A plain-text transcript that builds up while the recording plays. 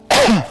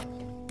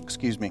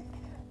Excuse me.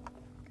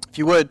 If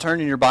you would, turn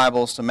in your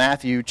Bibles to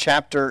Matthew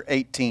chapter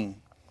 18.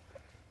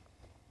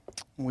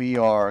 We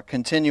are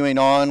continuing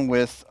on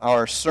with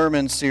our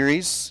sermon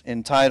series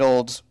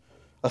entitled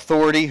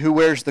Authority, Who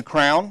Wears the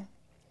Crown?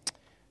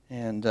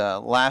 And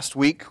last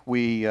week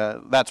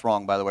that's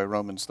wrong, by the way,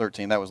 Romans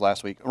 13, that was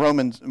last week.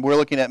 We're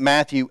looking at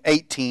Matthew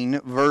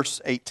 18,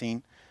 verse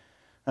 18,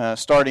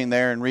 starting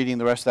there and reading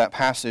the rest of that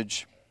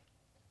passage.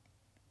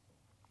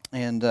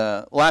 And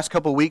last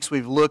couple of weeks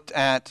we've looked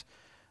at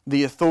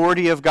the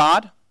authority of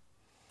God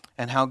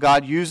and how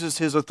God uses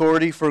His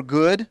authority for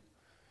good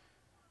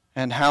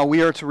and how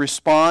we are to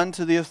respond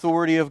to the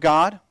authority of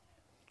God.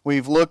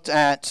 We've looked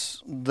at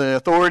the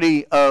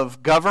authority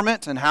of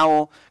government and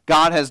how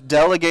God has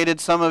delegated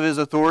some of His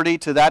authority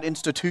to that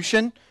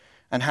institution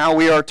and how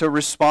we are to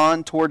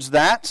respond towards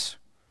that.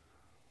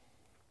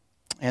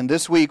 And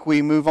this week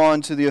we move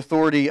on to the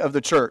authority of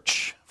the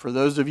church. For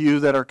those of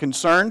you that are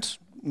concerned,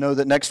 know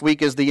that next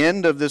week is the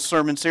end of this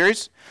sermon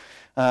series.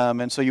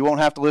 And so you won't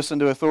have to listen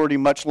to authority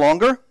much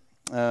longer.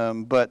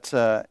 But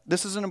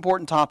this is an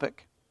important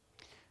topic.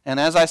 And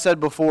as I said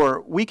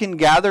before, we can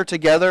gather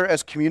together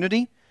as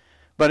community,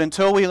 but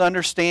until we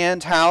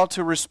understand how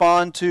to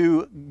respond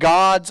to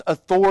God's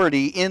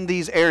authority in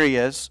these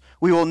areas,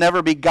 we will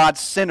never be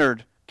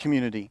God-centered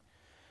community.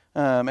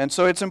 And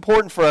so it's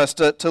important for us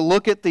to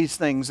look at these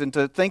things and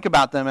to think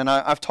about them. And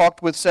I've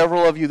talked with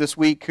several of you this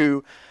week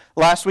who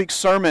last week's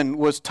sermon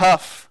was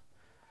tough.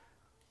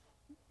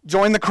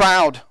 Join the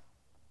crowd.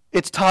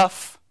 It's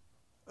tough.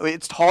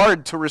 It's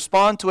hard to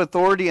respond to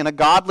authority in a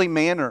godly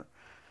manner,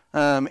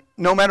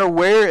 no matter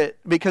where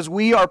because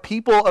we are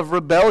people of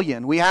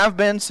rebellion. We have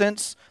been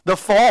since the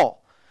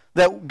fall.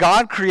 That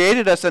God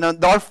created us, and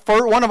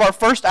one of our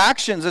first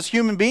actions as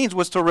human beings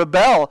was to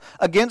rebel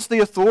against the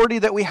authority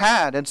that we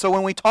had. And so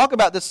when we talk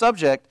about this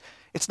subject,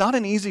 it's not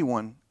an easy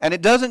one. And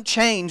it doesn't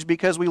change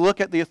because we look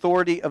at the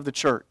authority of the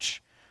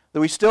church.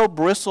 That we still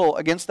bristle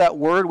against that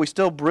word. We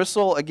still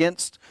bristle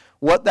against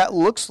what that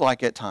looks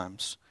like at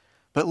times.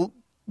 But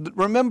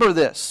remember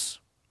this,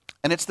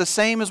 and it's the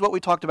same as what we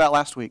talked about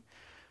last week.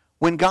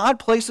 When God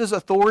places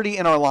authority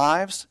in our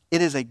lives, it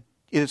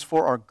is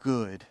for our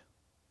good.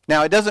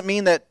 Now, it doesn't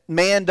mean that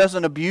man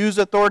doesn't abuse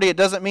authority. It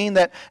doesn't mean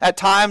that at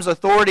times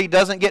authority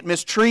doesn't get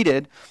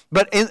mistreated.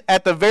 But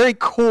at the very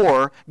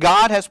core,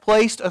 God has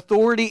placed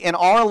authority in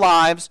our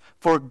lives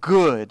for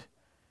good.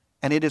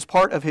 And it is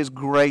part of His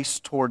grace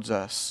towards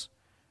us.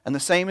 And the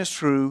same is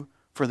true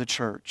for the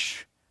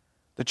church.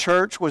 The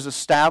church was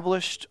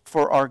established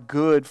for our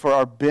good, for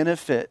our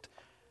benefit,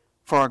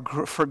 for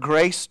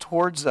grace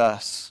towards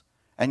us.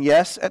 And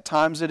yes, at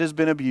times it has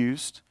been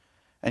abused.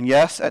 And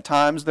yes, at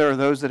times there are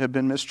those that have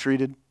been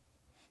mistreated.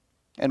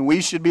 And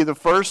we should be the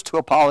first to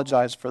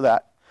apologize for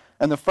that.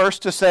 And the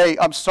first to say,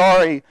 I'm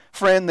sorry,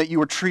 friend, that you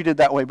were treated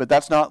that way, but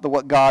that's not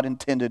what God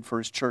intended for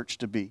His church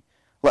to be.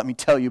 Let me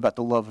tell you about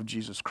the love of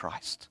Jesus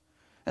Christ.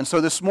 And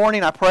so this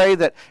morning I pray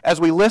that as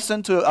we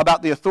listen to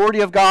about the authority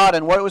of God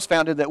and what it was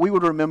founded, that we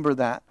would remember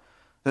that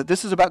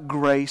this is about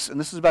grace and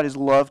this is about His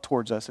love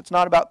towards us. It's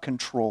not about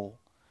control.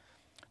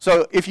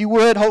 So if you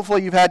would,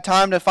 hopefully you've had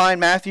time to find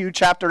Matthew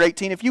chapter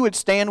 18. If you would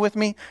stand with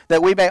me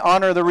that we may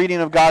honor the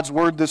reading of God's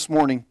word this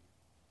morning.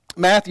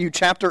 Matthew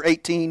chapter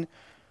 18,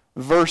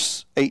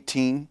 verse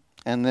 18,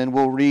 and then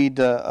we'll read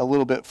a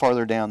little bit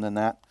farther down than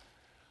that.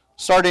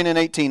 Starting in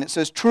 18, it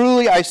says,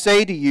 Truly I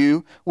say to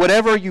you,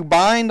 whatever you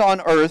bind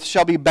on earth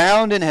shall be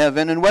bound in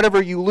heaven, and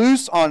whatever you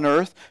loose on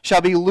earth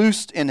shall be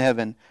loosed in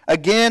heaven.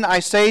 Again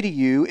I say to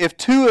you, if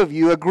two of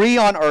you agree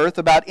on earth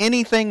about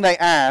anything they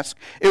ask,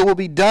 it will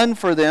be done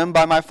for them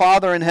by my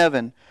Father in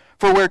heaven.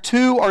 For where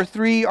two or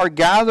three are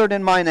gathered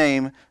in my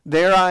name,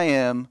 there I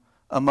am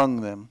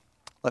among them.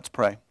 Let's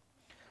pray.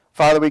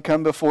 Father, we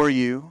come before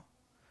you,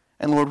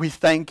 and Lord, we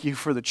thank you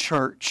for the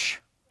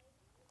church.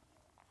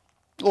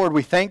 Lord,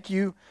 we thank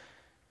you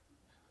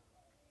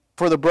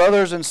for the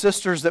brothers and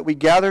sisters that we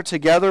gather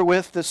together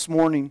with this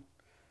morning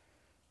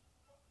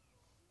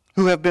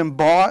who have been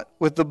bought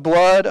with the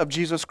blood of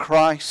Jesus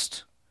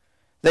Christ,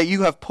 that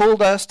you have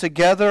pulled us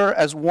together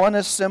as one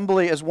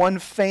assembly, as one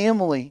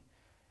family.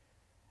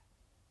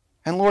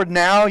 And Lord,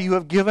 now you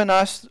have given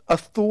us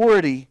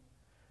authority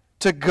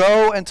to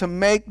go and to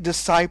make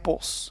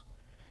disciples.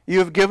 You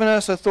have given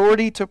us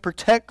authority to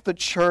protect the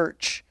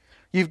church.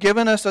 You've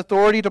given us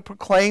authority to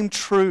proclaim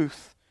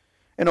truth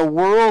in a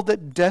world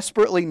that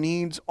desperately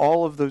needs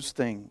all of those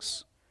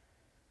things.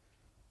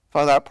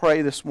 Father, I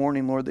pray this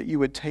morning, Lord, that you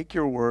would take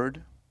your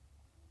word,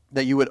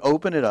 that you would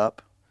open it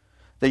up,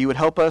 that you would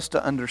help us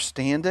to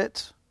understand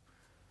it,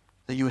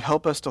 that you would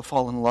help us to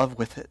fall in love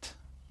with it.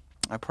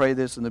 I pray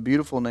this in the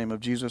beautiful name of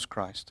Jesus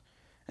Christ.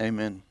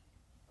 Amen.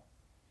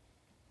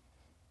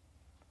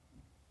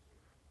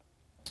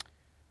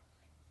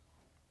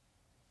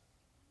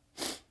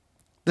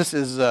 This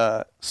is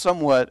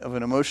somewhat of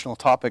an emotional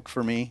topic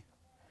for me,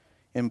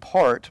 in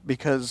part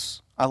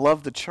because I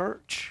love the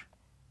church.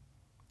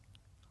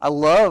 I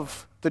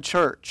love the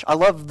church. I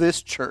love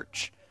this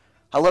church.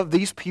 I love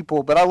these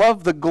people, but I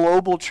love the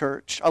global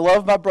church. I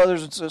love my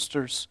brothers and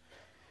sisters.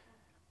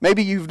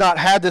 Maybe you've not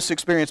had this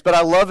experience, but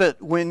I love it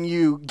when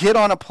you get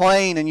on a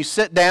plane and you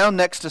sit down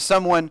next to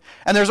someone,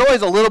 and there's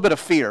always a little bit of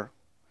fear.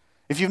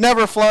 If you've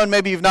never flown,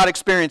 maybe you've not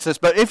experienced this,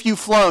 but if you've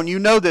flown, you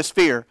know this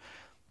fear.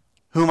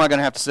 Who am I going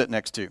to have to sit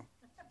next to?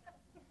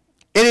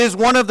 It is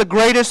one of the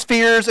greatest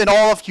fears in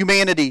all of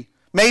humanity,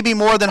 maybe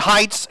more than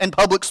heights and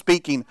public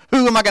speaking.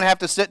 Who am I going to have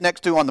to sit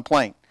next to on the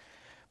plane?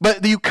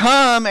 But you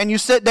come and you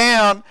sit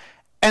down,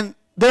 and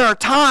there are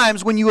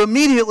times when you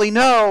immediately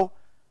know,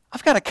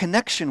 I've got a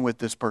connection with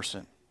this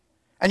person.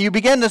 And you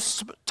begin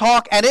to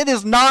talk, and it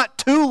is not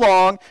too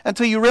long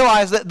until you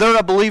realize that they're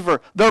a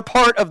believer. They're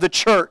part of the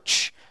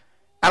church.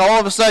 And all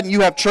of a sudden,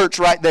 you have church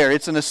right there.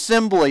 It's an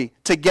assembly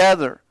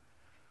together.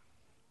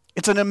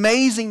 It's an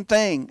amazing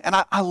thing. And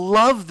I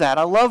love that.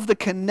 I love the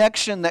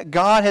connection that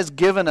God has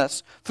given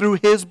us through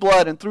His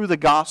blood and through the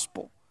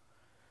gospel.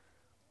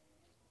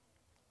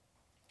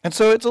 And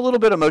so it's a little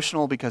bit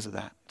emotional because of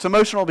that. It's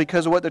emotional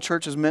because of what the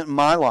church has meant in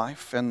my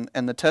life and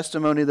the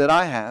testimony that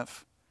I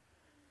have.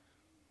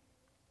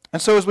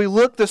 And so as we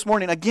look this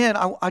morning, again,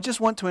 I just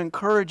want to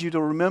encourage you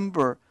to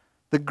remember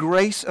the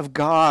grace of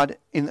God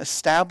in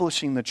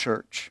establishing the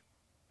church.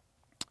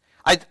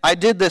 I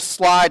did this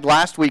slide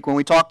last week when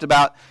we talked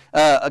about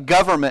a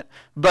government,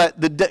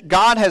 but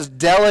God has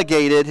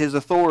delegated His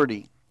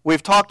authority.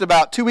 We've talked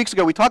about, 2 weeks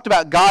ago, we talked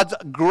about God's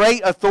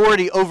great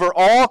authority over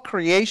all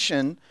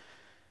creation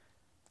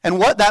and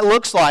what that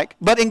looks like.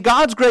 But in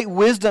God's great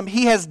wisdom,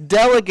 He has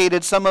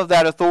delegated some of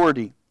that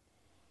authority.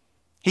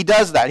 He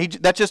does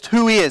that. That's just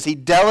who He is. He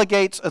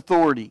delegates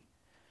authority.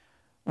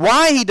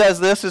 Why He does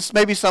this is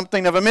maybe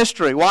something of a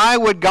mystery. Why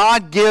would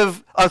God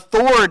give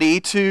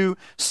authority to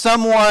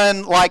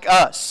someone like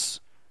us?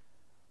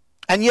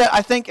 And yet,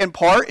 I think in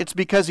part, it's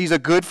because He's a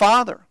good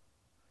Father.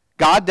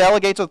 God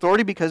delegates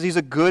authority because He's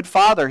a good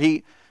Father.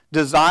 He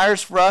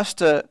desires for us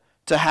to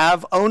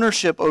have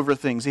ownership over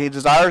things. He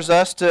desires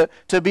us to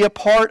be a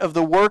part of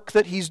the work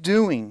that He's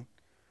doing.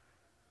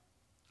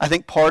 I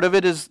think part of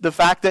it is the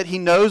fact that He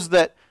knows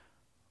that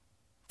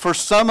for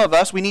some of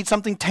us, we need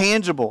something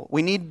tangible.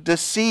 We need to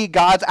see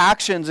God's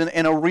actions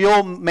in a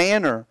real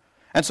manner.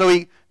 And so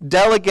He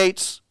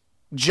delegates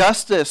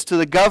justice to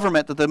the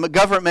government, that the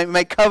government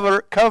may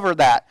cover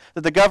that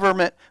the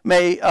government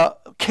may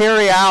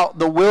carry out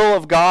the will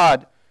of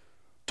God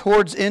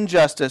towards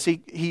injustice.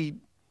 He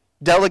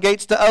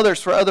delegates to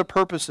others for other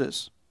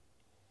purposes.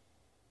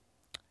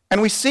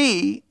 And we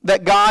see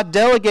that God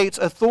delegates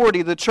authority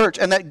to the church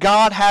and that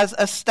God has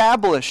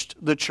established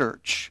the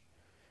church.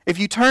 If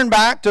you turn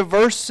back to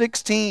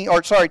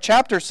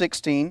chapter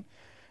 16,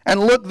 and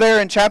look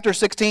there in chapter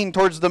 16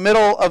 towards the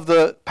middle of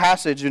the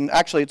passage, and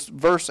actually it's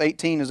verse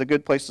 18 is a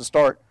good place to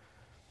start.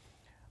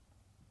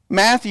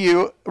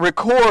 Matthew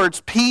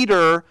records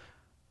Peter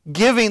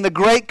giving the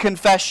great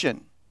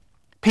confession.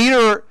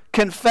 Peter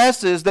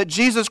confesses that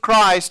Jesus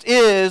Christ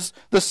is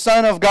the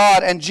Son of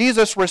God, and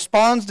Jesus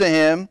responds to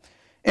him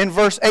in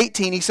verse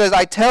 18. He says,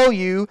 I tell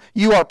you,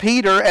 you are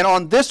Peter, and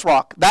on this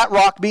rock, that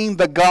rock being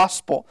the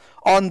gospel,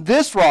 on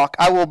this rock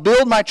I will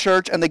build my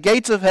church, and the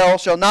gates of hell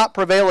shall not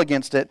prevail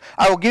against it.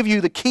 I will give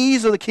you the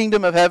keys of the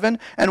kingdom of heaven,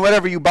 and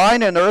whatever you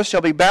bind on earth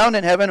shall be bound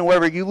in heaven, and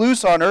whatever you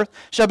loose on earth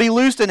shall be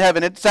loosed in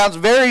heaven. It sounds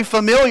very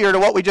familiar to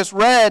what we just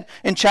read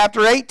in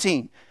chapter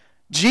 18.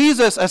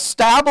 Jesus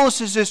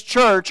establishes His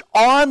church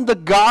on the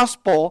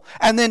gospel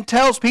and then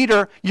tells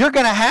Peter, you're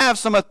going to have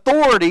some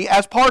authority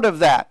as part of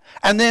that.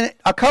 And then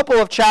a couple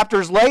of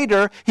chapters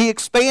later, He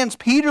expands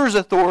Peter's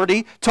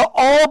authority to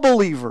all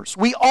believers.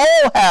 We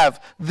all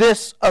have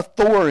this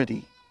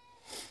authority.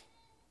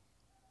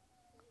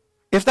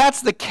 If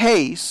that's the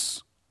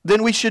case,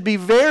 then we should be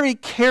very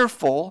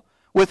careful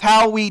with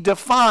how we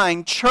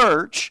define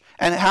church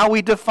and how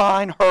we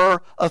define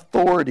her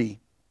authority.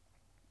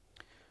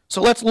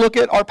 So let's look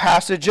at our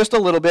passage just a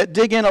little bit,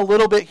 dig in a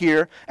little bit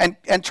here, and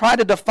try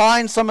to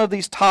define some of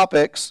these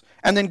topics,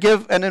 and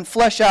then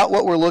flesh out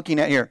what we're looking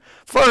at here.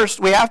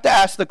 First, we have to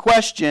ask the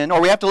question, or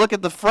we have to look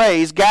at the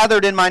phrase,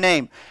 gathered in my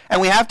name.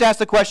 And we have to ask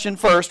the question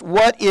first,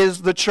 what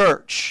is the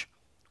church?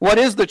 What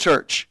is the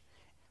church?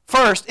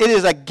 First, it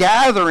is a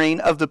gathering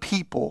of the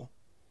people.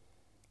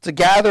 It's a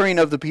gathering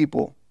of the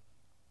people.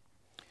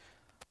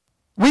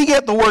 We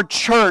get the word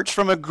church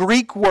from a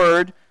Greek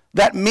word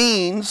that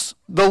means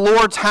the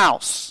Lord's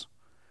house.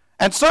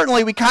 And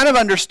certainly we kind of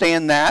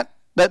understand that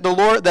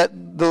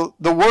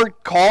the word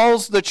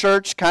calls the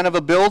church kind of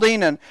a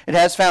building and it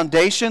has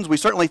foundations. We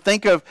certainly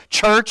think of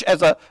church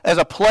as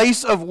a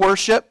place of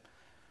worship.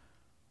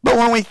 But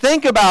when we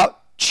think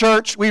about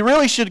church, we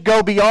really should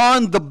go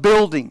beyond the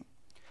building.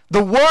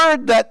 The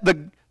word that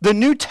the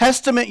New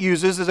Testament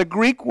uses is a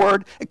Greek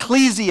word,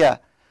 ecclesia.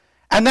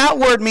 And that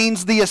word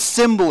means the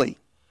assembly.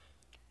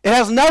 It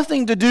has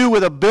nothing to do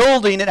with a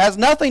building. It has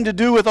nothing to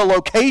do with a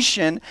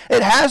location.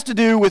 It has to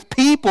do with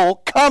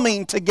people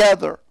coming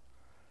together.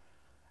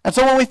 And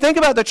so when we think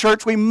about the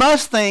church, we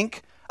must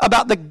think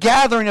about the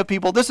gathering of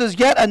people. This is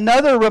yet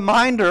another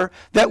reminder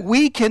that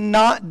we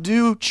cannot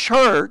do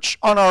church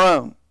on our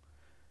own.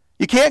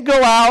 You can't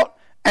go out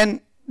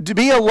and to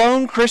be a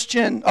lone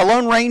Christian, a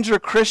Lone Ranger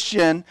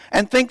Christian,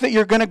 and think that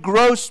you're going to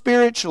grow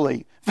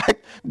spiritually. In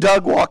fact,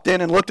 Doug walked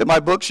in and looked at my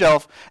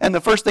bookshelf, and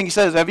the first thing he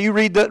says, have you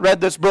read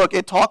this book?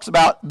 It talks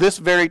about this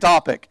very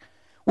topic.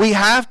 We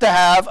have to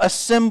have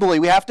assembly.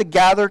 We have to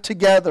gather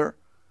together.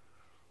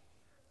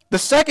 The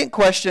second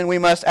question we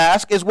must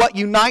ask is what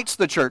unites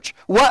the church?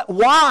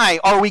 Why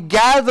are we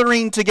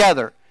gathering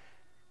together?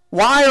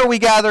 Why are we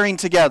gathering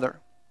together?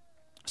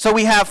 So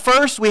we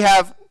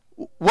have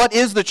what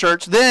is the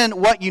church, then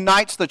what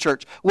unites the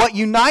church. What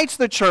unites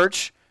the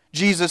church,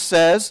 Jesus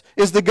says,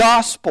 is the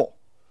gospel.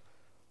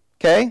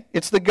 Okay?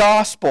 It's the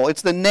gospel.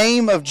 It's the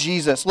name of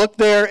Jesus. Look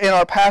there in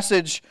our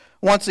passage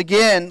once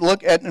again.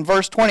 Look at in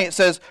verse 20. It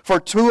says, for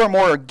two or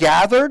more are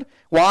gathered.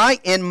 Why?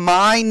 In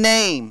my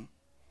name.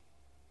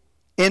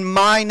 In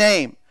my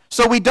name.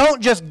 So we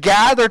don't just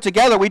gather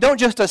together. We don't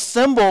just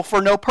assemble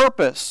for no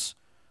purpose.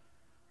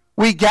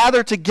 We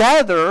gather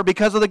together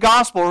because of the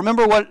gospel.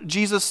 Remember what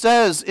Jesus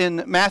says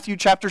in Matthew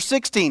chapter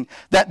 16,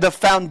 that the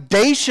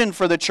foundation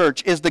for the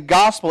church is the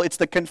gospel. It's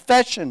the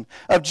confession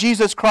of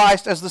Jesus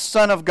Christ as the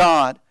Son of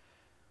God.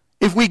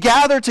 If we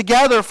gather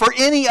together for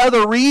any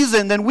other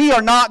reason, then we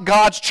are not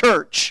God's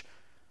church.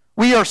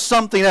 We are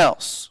something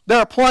else. There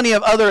are plenty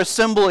of other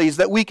assemblies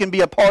that we can be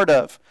a part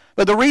of.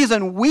 But the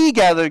reason we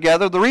gather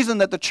together, the reason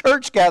that the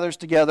church gathers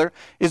together,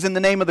 is in the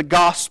name of the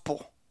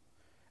gospel.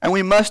 And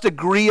we must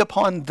agree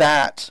upon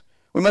that.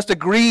 We must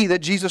agree that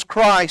Jesus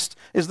Christ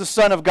is the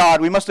Son of God.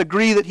 We must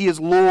agree that He is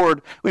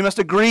Lord. We must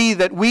agree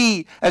that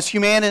we, as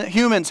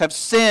humans, have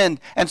sinned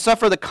and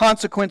suffer the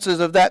consequences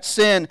of that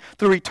sin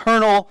through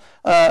eternal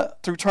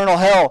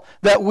hell.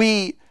 That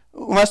we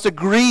must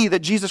agree that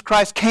Jesus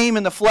Christ came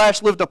in the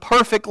flesh, lived a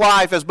perfect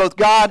life as both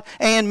God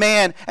and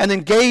man, and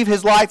then gave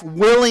His life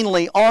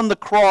willingly on the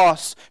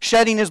cross,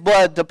 shedding His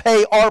blood to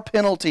pay our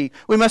penalty.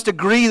 We must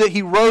agree that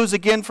He rose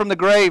again from the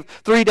grave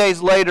 3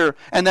 days later,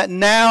 and that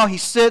now He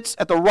sits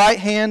at the right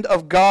hand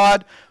of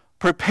God,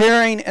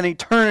 preparing an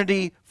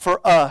eternity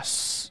for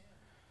us.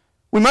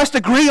 We must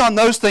agree on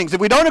those things. If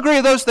we don't agree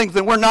on those things,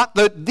 then we're not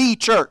the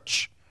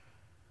church.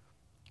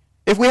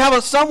 If we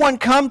have someone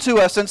come to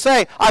us and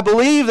say, I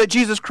believe that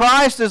Jesus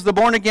Christ is the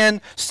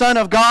born-again Son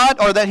of God,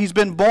 or that He's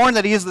been born,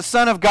 that He is the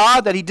Son of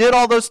God, that He did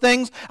all those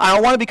things, I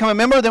want to become a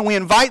member, then we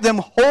invite them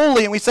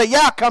wholly and we say,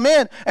 yeah, come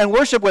in and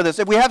worship with us.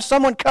 If we have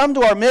someone come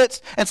to our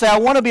midst and say, I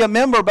want to be a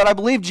member, but I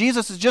believe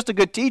Jesus is just a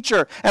good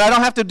teacher and I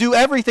don't have to do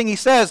everything He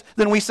says,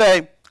 then we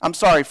say, I'm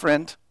sorry,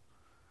 friend.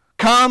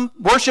 Come,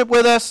 worship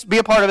with us, be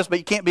a part of us, but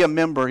you can't be a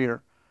member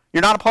here.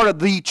 You're not a part of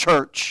the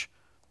church.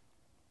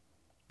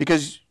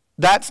 Because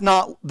that's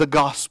not the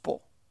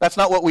gospel. That's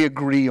not what we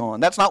agree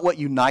on. That's not what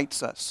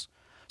unites us.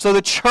 So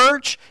the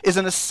church is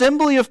an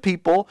assembly of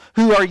people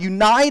who are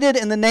united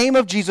in the name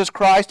of Jesus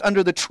Christ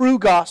under the true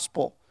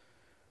gospel.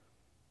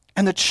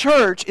 And the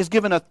church is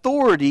given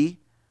authority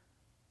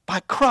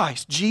by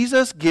Christ.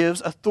 Jesus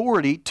gives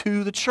authority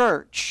to the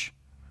church.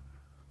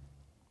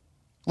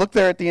 Look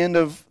there at the end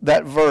of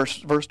that verse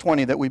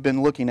 20 that we've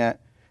been looking at.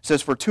 It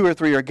says, for two or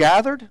three are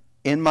gathered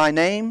in my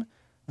name,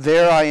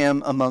 there I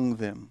am among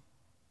them.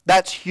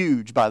 That's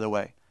huge, by the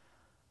way.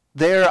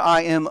 There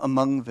I am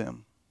among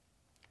them.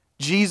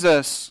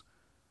 Jesus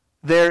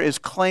there is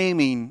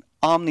claiming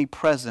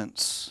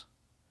omnipresence.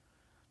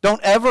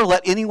 Don't ever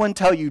let anyone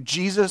tell you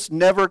Jesus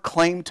never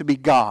claimed to be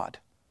God.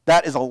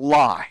 That is a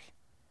lie.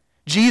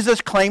 Jesus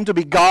claimed to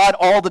be God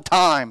all the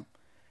time.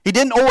 He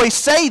didn't always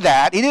say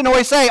that. He didn't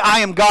always say,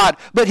 I am God.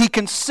 But He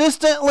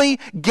consistently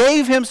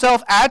gave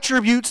Himself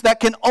attributes that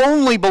can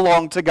only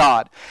belong to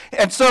God.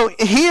 And so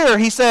here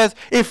He says,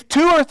 if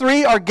two or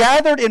three are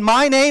gathered in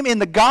my name in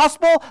the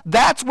gospel,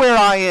 that's where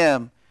I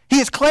am.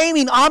 He is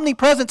claiming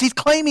omnipresence. He's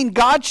claiming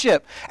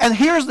Godship. And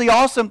here's the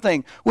awesome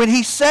thing. When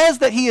He says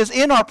that He is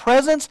in our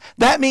presence,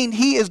 that means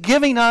He is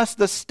giving us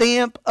the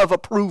stamp of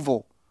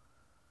approval.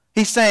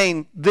 He's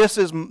saying,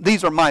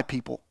 these are my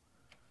people.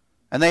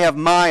 And they have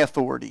my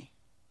authority.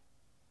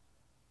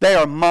 They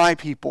are my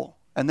people,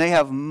 and they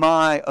have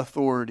my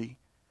authority.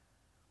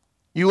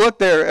 You look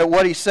there at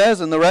what He says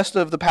in the rest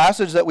of the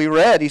passage that we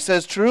read. He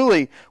says,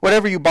 truly,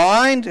 whatever you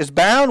bind is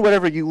bound,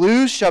 whatever you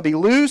loose shall be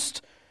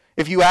loosed.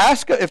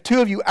 If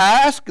two of you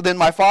ask, then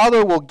my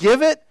Father will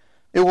give it.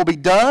 It will be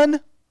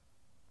done.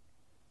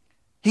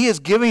 He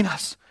is giving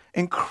us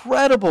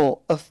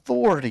incredible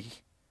authority.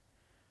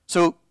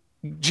 So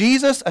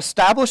Jesus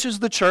establishes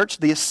the church,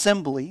 the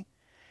assembly.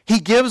 He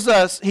gives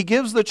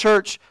the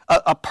church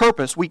a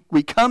purpose.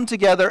 We come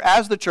together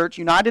as the church,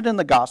 united in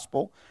the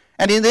gospel,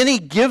 and then He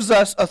gives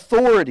us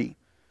authority.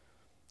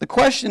 The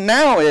question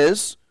now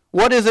is,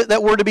 what is it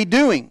that we're to be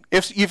doing?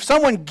 If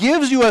someone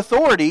gives you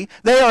authority,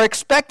 they are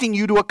expecting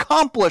you to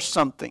accomplish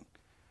something.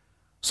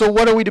 So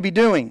what are we to be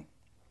doing?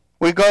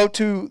 We go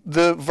to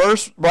the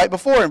verse right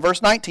before, in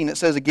verse 19, it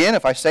says again,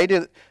 if I say,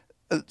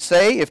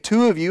 if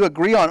two of you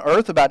agree on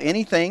earth about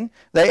anything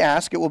they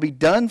ask, it will be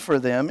done for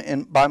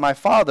them by my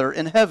Father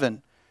in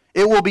heaven.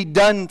 It will be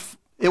done.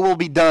 It will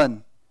be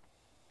done.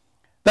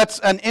 That's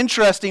an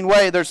interesting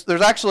way. There's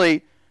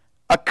actually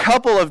a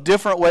couple of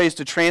different ways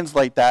to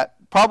translate that.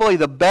 Probably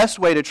the best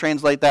way to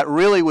translate that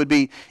really would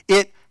be,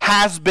 it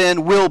has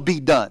been, will be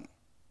done.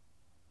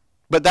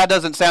 But that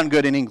doesn't sound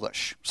good in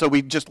English, so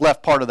we just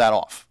left part of that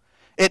off.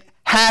 It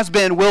has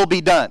been, will be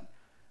done.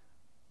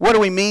 What do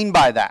we mean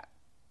by that?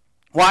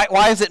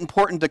 Why is it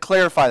important to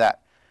clarify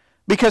that?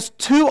 Because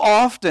too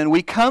often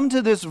we come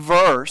to this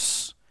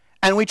verse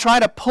and we try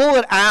to pull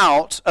it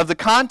out of the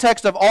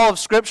context of all of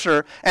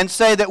Scripture and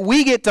say that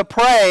we get to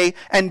pray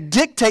and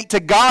dictate to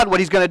God what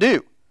He's going to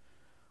do.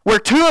 We're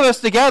two of us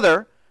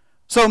together,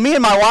 so me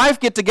and my wife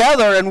get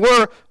together and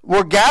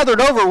we're gathered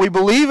over. We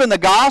believe in the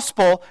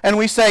gospel and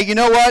we say, you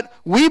know what?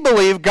 We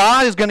believe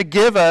God is going to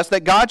give us,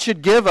 that God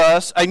should give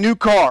us a new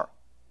car.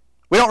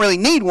 We don't really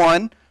need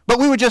one, but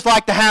we would just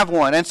like to have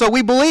one. And so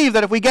we believe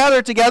that if we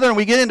gather together and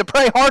we get in to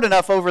pray hard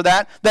enough over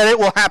that it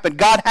will happen.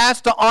 God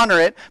has to honor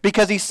it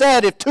because He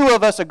said if two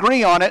of us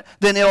agree on it,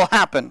 then it'll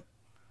happen.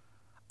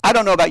 I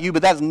don't know about you,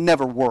 but that's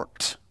never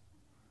worked.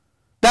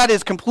 That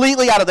is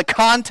completely out of the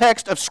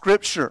context of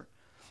Scripture.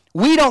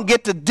 We don't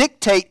get to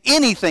dictate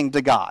anything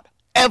to God,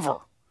 ever.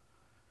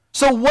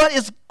 So what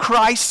is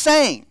Christ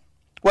saying?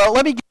 Well,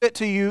 let me give it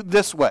to you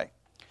this way.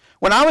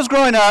 When I was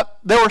growing up,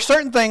 there were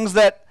certain things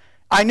that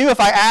I knew if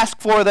I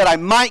asked for that I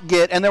might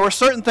get, and there were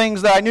certain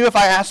things that I knew if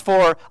I asked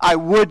for, I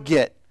would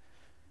get.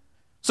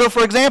 So,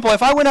 for example,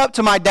 if I went up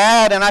to my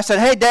dad and I said,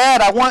 hey, Dad,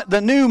 I want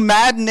the new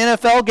Madden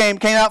NFL game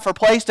came out for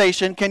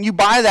PlayStation. Can you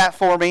buy that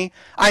for me?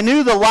 I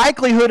knew the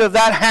likelihood of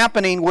that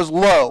happening was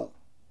low.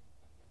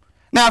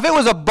 Now, if it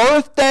was a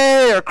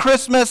birthday or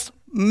Christmas,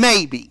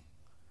 maybe.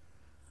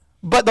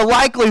 But the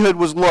likelihood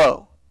was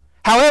low.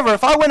 However,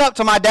 if I went up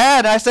to my dad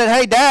and I said,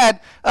 hey, Dad,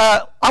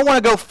 I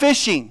want to go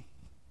fishing.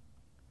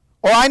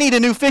 Or I need a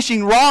new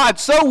fishing rod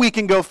so we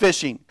can go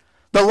fishing.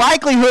 The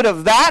likelihood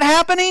of that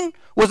happening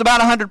was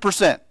about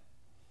 100%.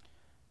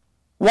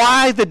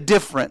 Why the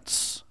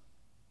difference?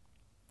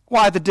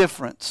 Why the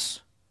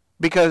difference?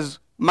 Because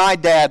my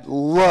dad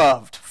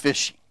loved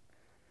fishing.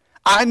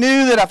 I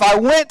knew that if I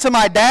went to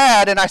my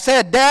dad and I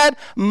said, Dad,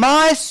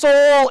 my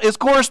soul is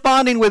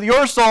corresponding with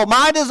your soul.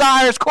 My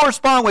desires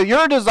correspond with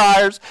your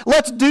desires.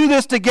 Let's do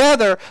this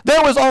together.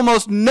 There was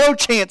almost no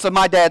chance of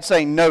my dad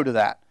saying no to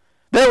that.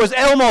 There was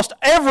almost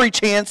every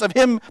chance of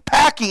him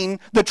packing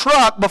the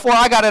truck before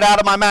I got it out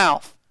of my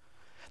mouth.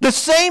 The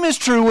same is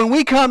true when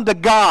we come to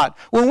God.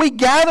 When we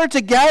gather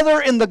together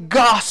in the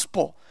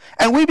gospel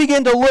and we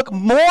begin to look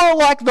more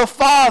like the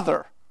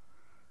Father,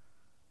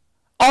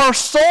 our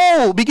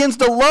soul begins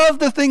to love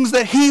the things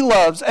that He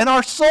loves, and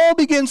our soul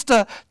begins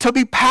to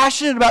be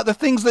passionate about the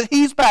things that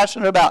He's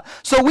passionate about.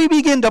 So we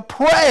begin to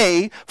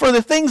pray for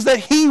the things that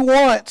He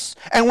wants.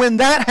 And when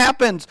that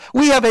happens,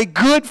 we have a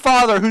good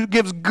Father who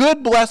gives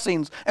good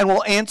blessings and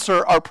will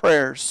answer our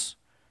prayers.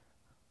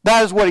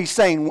 That is what He's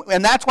saying,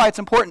 and that's why it's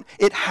important.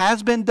 It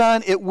has been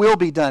done, it will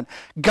be done.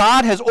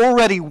 God has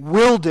already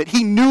willed it.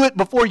 He knew it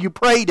before you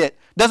prayed it.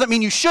 Doesn't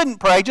mean you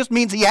shouldn't pray, just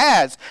means He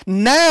has.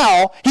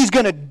 Now He's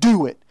going to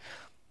do it.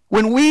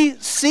 When we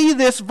see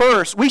this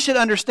verse, we should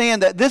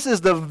understand that this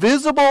is the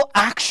visible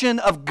action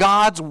of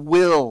God's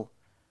will.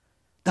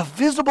 The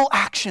visible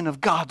action of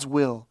God's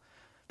will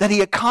that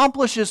He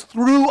accomplishes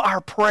through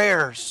our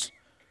prayers.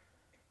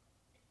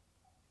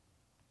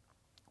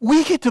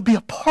 We get to be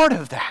a part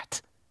of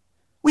that.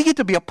 We get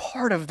to be a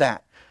part of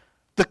that.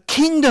 The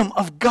kingdom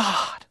of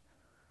God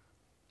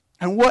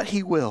and what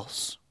He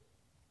wills.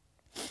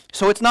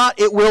 So it's not,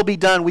 it will be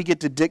done, we get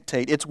to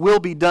dictate. It's will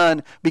be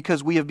done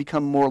because we have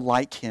become more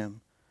like Him.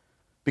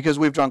 Because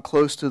we've drawn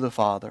close to the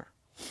Father.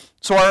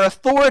 So our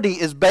authority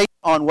is based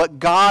on what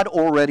God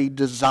already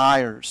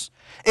desires.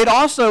 It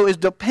also is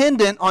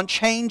dependent on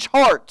changed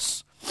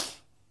hearts.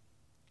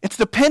 It's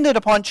dependent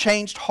upon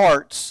changed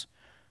hearts.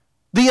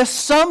 The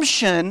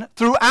assumption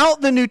throughout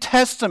the New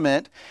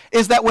Testament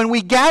is that when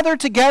we gather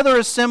together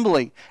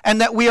assembly, and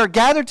that we are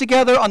gathered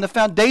together on the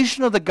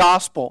foundation of the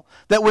gospel,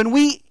 that when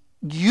we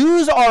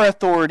use our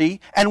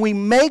authority and we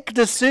make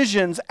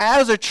decisions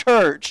as a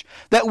church,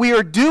 that we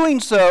are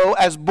doing so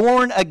as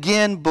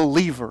born-again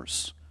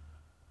believers.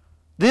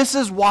 This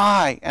is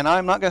why, and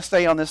I'm not going to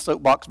stay on this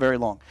soapbox very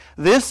long,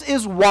 this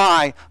is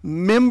why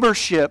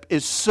membership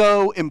is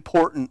so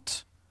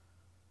important.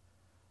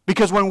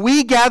 Because when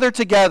we gather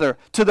together,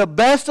 to the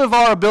best of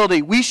our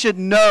ability, we should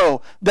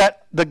know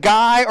that the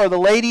guy or the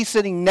lady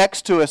sitting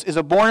next to us is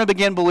a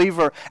born-again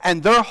believer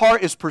and their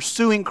heart is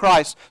pursuing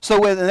Christ. So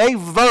when they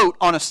vote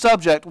on a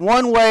subject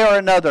one way or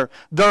another,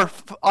 their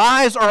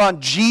eyes are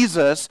on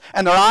Jesus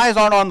and their eyes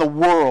aren't on the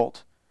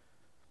world.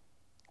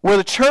 Where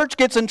the church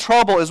gets in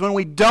trouble is when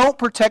we don't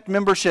protect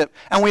membership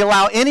and we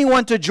allow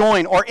anyone to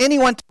join or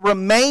anyone to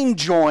remain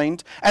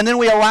joined, and then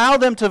we allow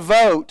them to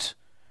vote.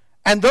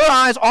 And their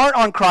eyes aren't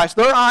on Christ.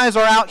 Their eyes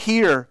are out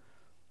here.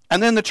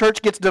 And then the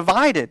church gets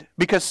divided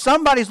because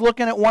somebody's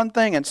looking at one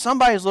thing and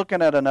somebody's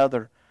looking at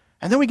another.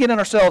 And then we get in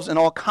ourselves in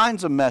all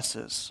kinds of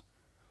messes.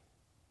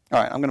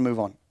 All right, I'm going to move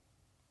on.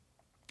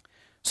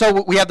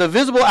 So we have the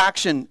visible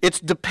action. It's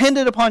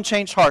dependent upon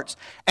changed hearts.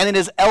 And it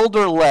is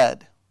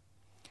elder-led.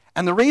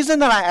 And the reason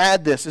that I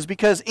add this is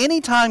because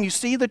anytime you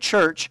see the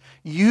church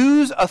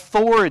use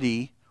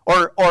authority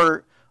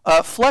or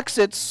flex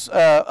its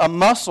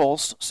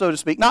muscles, so to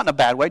speak, not in a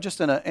bad way, just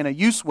in a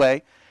use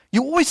way,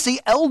 you always see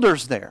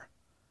elders there.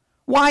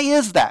 Why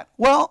is that?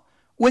 Well,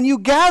 when you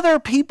gather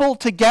people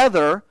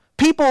together,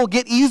 people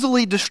get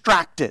easily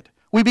distracted.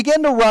 We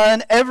begin to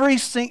run every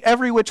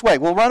which way.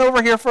 We'll run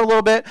over here for a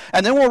little bit,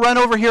 and then we'll run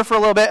over here for a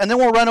little bit, and then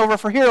we'll run over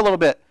for here a little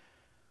bit.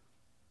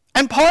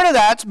 And part of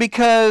that's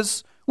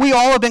because we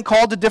all have been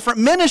called to different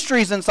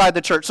ministries inside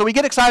the church. So we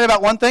get excited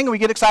about one thing, and we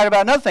get excited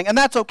about another thing, and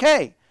that's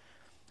okay.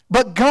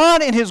 But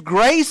God, in His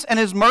grace and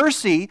His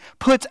mercy,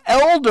 puts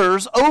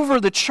elders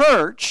over the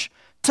church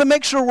to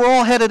make sure we're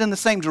all headed in the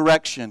same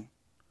direction,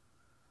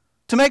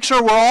 to make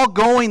sure we're all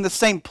going the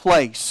same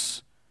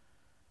place.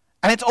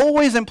 And it's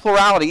always in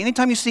plurality.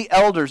 Anytime you see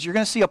elders, you're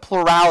going to see a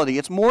plurality.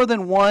 It's more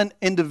than one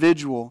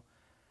individual.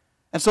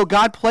 And so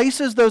God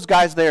places those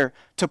guys there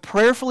to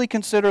prayerfully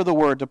consider the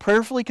word, to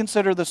prayerfully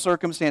consider the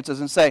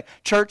circumstances and say,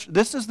 church,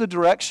 this is the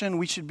direction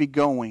we should be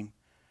going.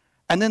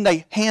 And then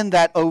they hand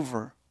that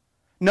over.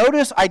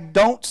 Notice I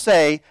don't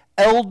say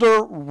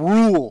elder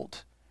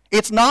ruled.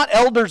 It's not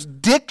elders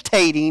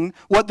dictating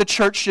what the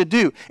church should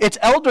do. It's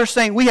elders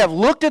saying, we have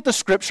looked at the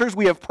scriptures,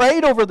 we have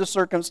prayed over the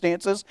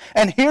circumstances,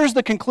 and here's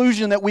the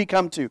conclusion that we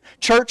come to.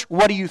 Church,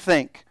 what do you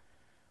think?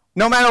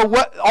 No matter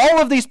what, all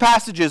of these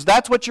passages,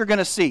 that's what you're going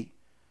to see.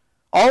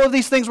 All of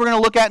these things we're going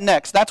to look at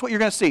next, that's what you're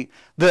going to see.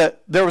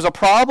 There was a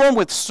problem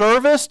with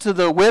service to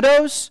the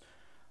widows.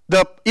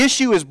 The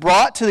issue is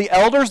brought to the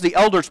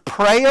elders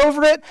pray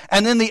over it,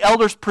 and then the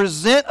elders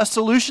present a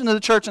solution to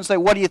the church and say,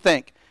 what do you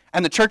think?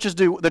 And the church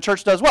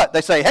does what?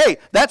 They say, hey,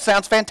 that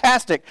sounds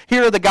fantastic.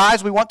 Here are the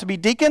guys we want to be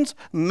deacons.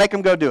 Make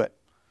them go do it.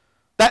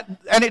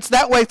 And it's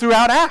that way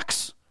throughout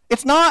Acts.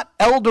 It's not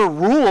elder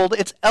ruled,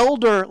 it's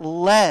elder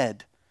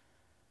led.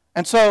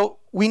 And so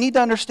we need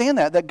to understand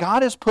that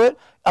God has put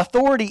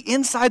authority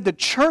inside the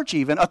church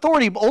even.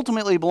 Authority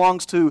ultimately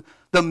belongs to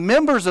the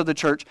members of the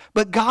church,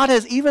 but God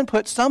has even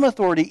put some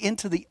authority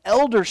into the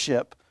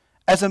eldership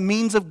as a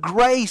means of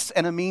grace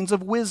and a means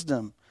of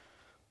wisdom.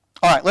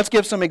 All right, let's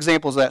give some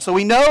examples of that. So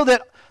we know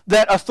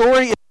that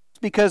authority is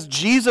because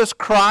Jesus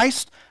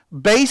Christ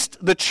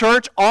based the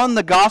church on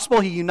the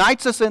gospel. He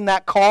unites us in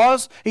that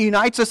cause. He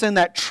unites us in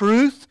that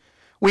truth.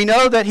 We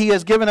know that He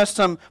has given us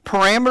some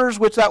parameters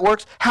which that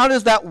works. How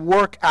does that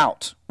work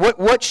out?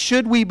 What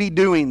should we be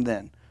doing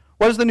then?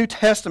 What does the New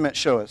Testament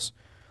show us?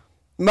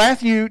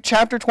 Matthew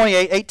chapter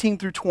 28, 18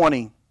 through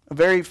 20, a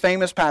very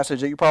famous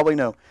passage that you probably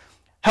know,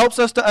 helps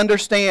us to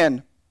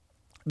understand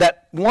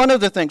that one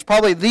of the things,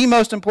 probably the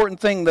most important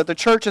thing that the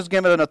church has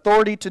given an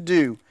authority to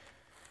do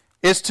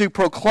is to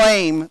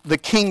proclaim the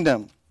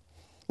kingdom.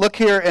 Look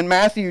here in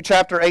Matthew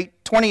chapter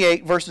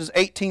 28, verses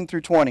 18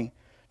 through 20.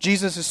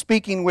 Jesus is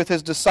speaking with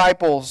His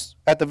disciples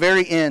at the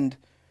very end.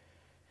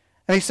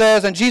 And He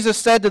says, and Jesus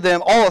said to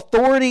them, all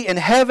authority in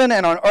heaven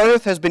and on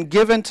earth has been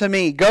given to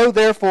me. Go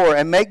therefore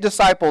and make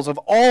disciples of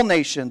all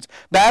nations,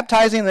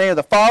 baptizing in the name of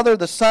the Father,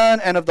 the Son,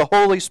 and of the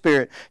Holy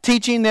Spirit,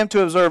 teaching them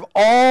to observe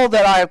all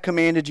that I have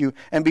commanded you.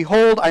 And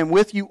behold, I am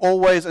with you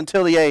always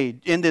until the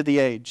end of the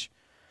age.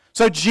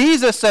 So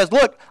Jesus says,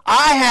 look,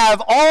 I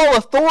have all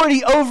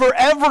authority over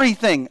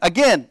everything.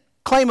 Again,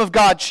 claim of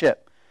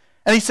Godship.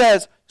 And He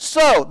says,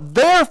 so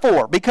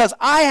therefore, because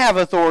I have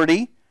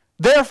authority,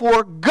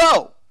 therefore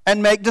go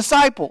and make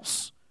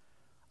disciples.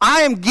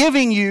 I am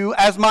giving you,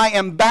 as my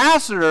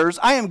ambassadors,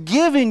 I am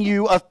giving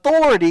you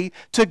authority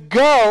to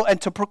go and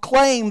to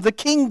proclaim the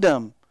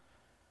kingdom.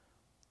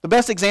 The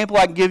best example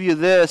I can give you of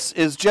this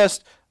is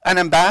just an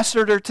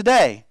ambassador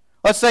today.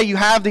 Let's say you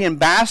have the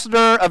ambassador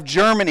of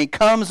Germany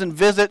comes and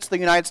visits the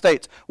United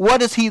States.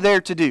 What is he there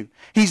to do?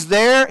 He's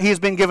there, he has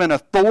been given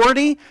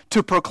authority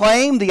to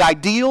proclaim the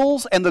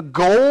ideals and the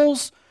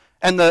goals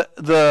and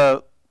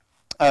the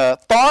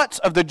thoughts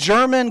of the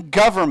German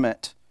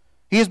government.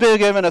 He has been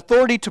given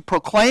authority to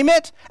proclaim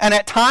it, and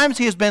at times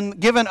he has been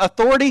given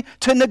authority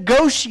to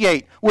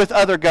negotiate with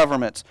other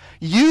governments.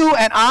 You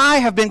and I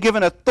have been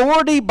given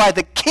authority by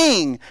the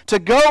King to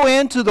go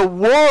into the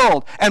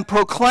world and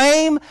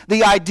proclaim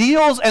the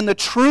ideals and the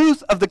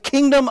truth of the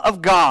kingdom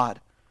of God.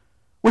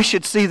 We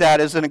should see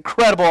that as an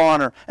incredible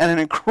honor and an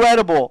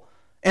incredible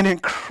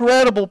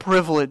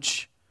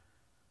privilege,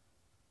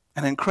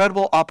 an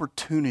incredible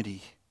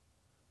opportunity.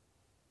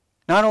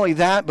 Not only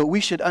that, but we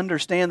should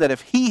understand that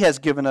if He has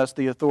given us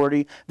the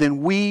authority,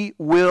 then we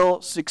will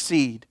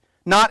succeed.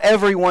 Not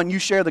everyone you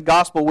share the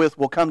gospel with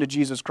will come to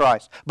Jesus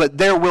Christ, but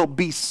there will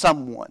be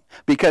someone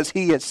because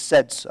He has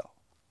said so.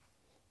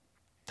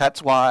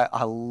 That's why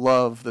I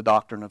love the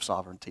doctrine of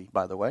sovereignty,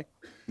 by the way.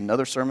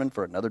 Another sermon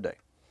for another day.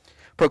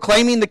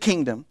 Proclaiming the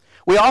kingdom.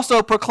 We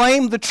also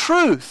proclaim the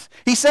truth.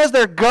 He says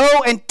there,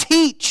 go and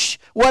teach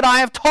what I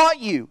have taught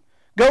you.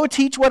 Go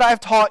teach what I have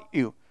taught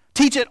you.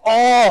 Teach it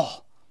all.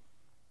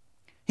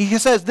 He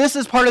says this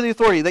is part of the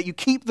authority, that you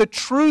keep the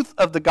truth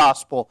of the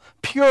gospel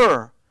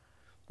pure.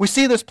 We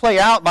see this play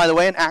out, by the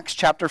way, in Acts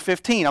chapter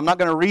 15. I'm not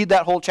going to read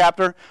that whole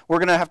chapter. We're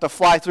going to have to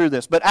fly through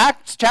this. But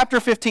Acts chapter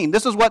 15,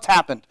 this is what's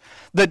happened.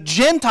 The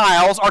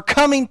Gentiles are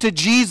coming to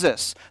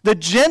Jesus. The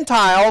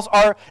Gentiles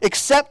are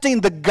accepting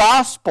the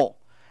gospel.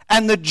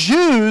 And the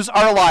Jews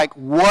are like,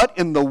 what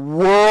in the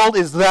world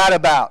is that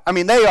about? I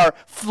mean, they are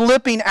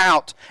flipping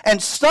out.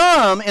 And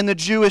some in the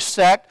Jewish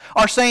sect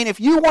are saying, if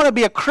you want to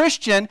be a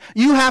Christian,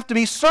 you have to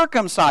be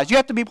circumcised. You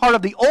have to be part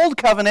of the Old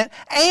Covenant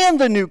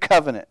and the New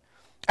Covenant.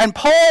 And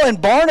Paul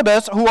and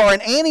Barnabas, who are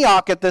in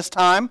Antioch at this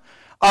time,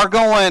 are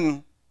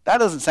going, that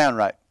doesn't sound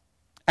right.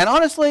 And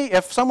honestly,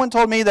 if someone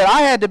told me that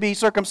I had to be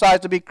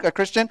circumcised to be a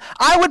Christian,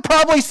 I would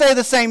probably say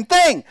the same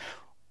thing.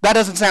 That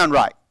doesn't sound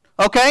right.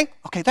 Okay,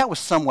 that was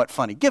somewhat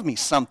funny. Give me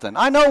something.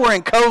 I know we're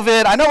in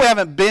COVID. I know we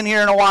haven't been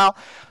here in a while.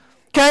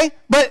 Okay,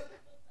 but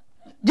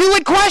you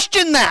would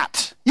question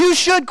that. You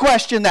should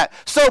question that.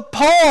 So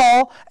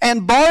Paul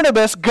and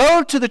Barnabas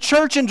go to the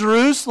church in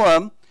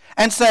Jerusalem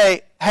and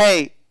say,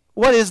 hey,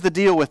 what is the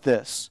deal with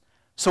this?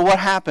 So what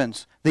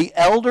happens? The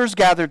elders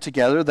gather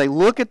together, they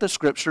look at the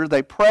scripture,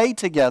 they pray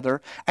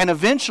together, and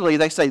eventually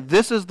they say,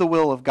 this is the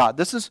will of God.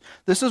 This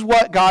is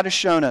what God has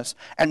shown us.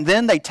 And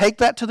then they take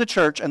that to the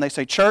church and they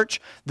say,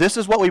 church, this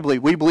is what we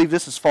believe. We believe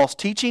this is false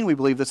teaching. We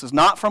believe this is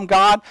not from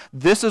God.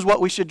 This is what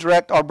we should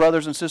direct our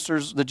brothers and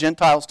sisters, the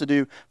Gentiles, to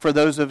do for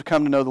those who have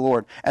come to know the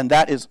Lord. And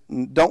that is,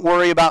 don't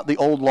worry about the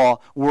old law,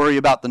 worry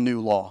about the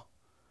new law.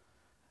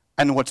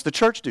 And what's the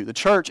church do? The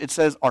church, it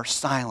says, are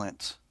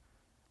silent.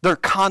 They're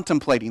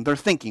contemplating, they're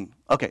thinking,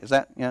 okay, is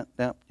that, yeah,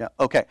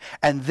 okay.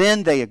 And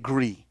then they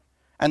agree.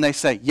 And they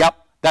say,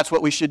 yep, that's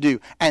what we should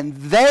do. And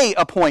they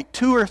appoint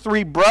 2 or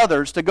 3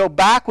 brothers to go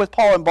back with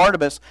Paul and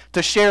Barnabas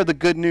to share the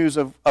good news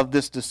of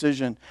this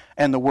decision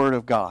and the Word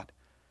of God.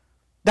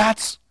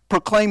 That's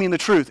proclaiming the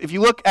truth. If you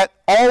look at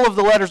all of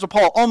the letters of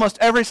Paul, almost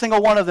every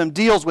single one of them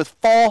deals with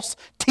false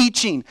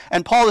teaching.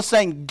 And Paul is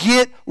saying,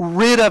 get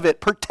rid of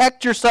it.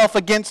 Protect yourself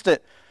against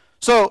it.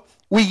 So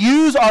we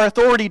use our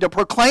authority to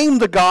proclaim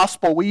the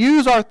gospel. We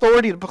use our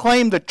authority to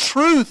proclaim the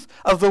truth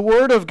of the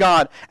Word of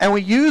God. And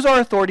we use our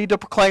authority to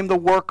proclaim the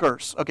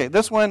workers. Okay,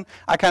 this one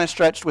I kind of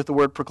stretched with the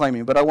word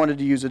proclaiming, but I wanted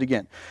to use it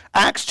again.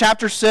 Acts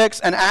chapter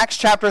 6 and Acts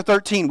chapter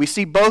 13. We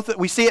see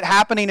it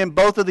happening in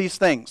both of these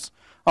things.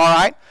 All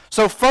right?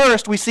 So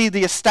first, we see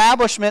the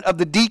establishment of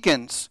the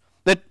deacons.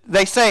 That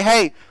they say,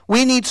 hey,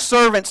 we need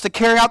servants to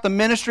carry out the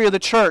ministry of the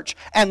church.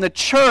 And the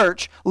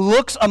church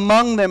looks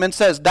among them and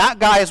says, that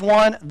guy is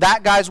one,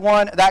 that guy's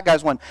one, that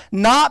guy's one.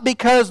 Not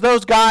because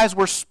those guys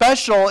were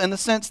special in the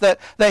sense that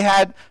they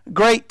had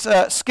great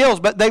skills,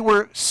 but they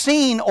were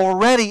seen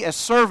already as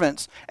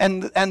servants.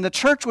 And the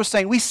church was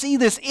saying, we see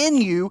this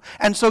in you,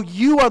 and so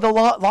you are the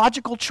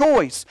logical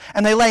choice.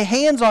 And they lay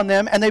hands on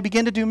them, and they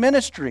begin to do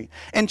ministry.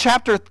 In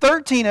chapter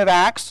 13 of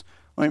Acts,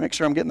 let me make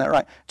sure I'm getting that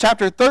right.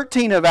 Chapter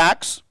 13 of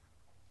Acts,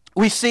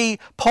 we see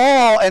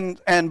Paul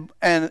and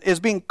is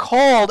being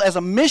called as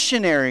a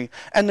missionary,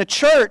 and the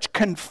church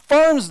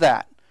confirms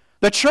that.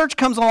 The church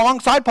comes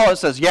alongside Paul and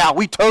says, yeah,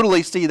 we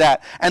totally see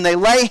that. And they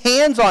lay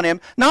hands on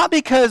him, not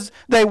because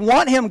they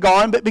want him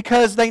gone, but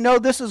because they know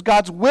this is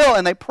God's will,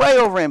 and they pray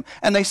over him,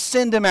 and they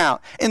send him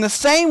out. In the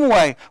same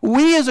way,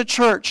 we as a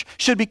church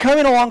should be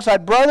coming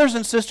alongside brothers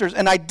and sisters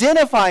and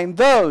identifying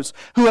those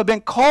who have been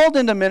called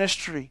into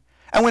ministry.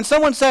 And when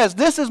someone says,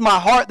 this is my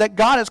heart, that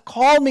God has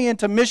called me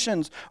into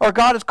missions, or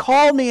God has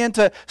called me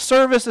into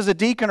service as a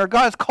deacon, or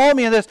God has called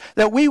me in this,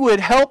 that we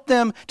would help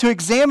them to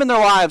examine their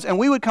lives, and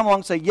we would come along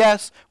and say,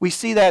 yes, we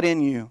see that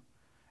in you,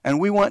 and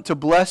we want to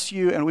bless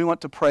you, and we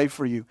want to pray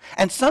for you.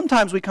 And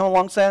sometimes we come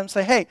alongside and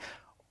say, hey,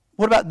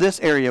 what about this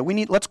area?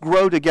 Let's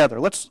grow together.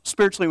 Let's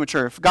spiritually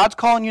mature. If God's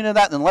calling you into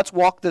that, then let's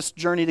walk this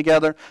journey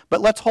together,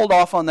 but let's hold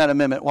off on that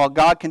amendment while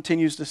God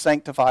continues to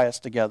sanctify us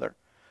together.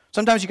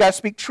 Sometimes you guys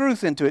speak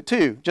truth into it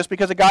too. Just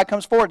because a guy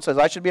comes forward and says,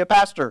 I should be a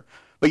pastor,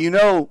 but you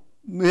know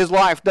his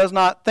life does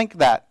not think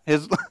that,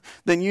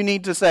 then you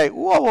need to say,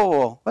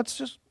 whoa, let's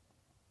just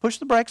push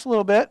the brakes a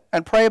little bit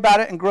and pray about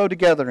it and grow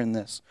together in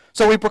this.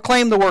 So we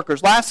proclaim the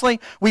workers. Lastly,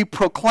 we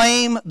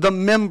proclaim the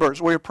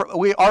members.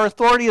 Our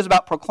authority is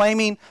about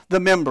proclaiming the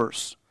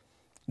members.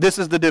 This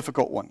is the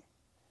difficult one.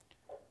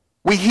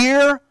 We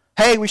hear,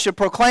 hey, we should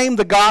proclaim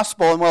the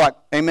gospel, and we're like,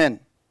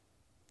 amen.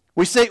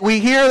 We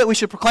hear that we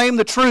should proclaim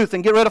the truth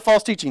and get rid of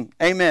false teaching.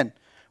 Amen.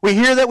 We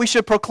hear that we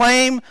should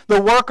proclaim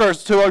the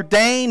workers to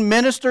ordain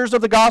ministers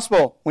of the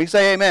gospel. We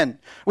say amen.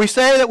 We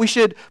say that we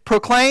should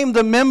proclaim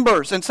the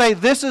members and say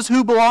this is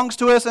who belongs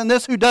to us and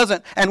this who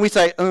doesn't. And we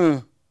say,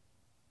 because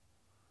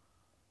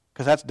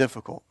that's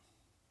difficult.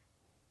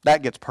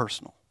 That gets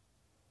personal.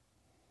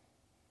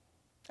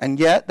 And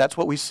yet, that's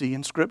what we see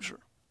in Scripture.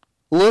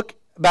 Look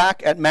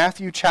back at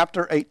Matthew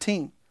chapter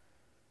 18.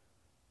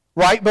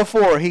 Right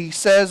before he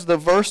says the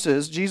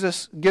verses,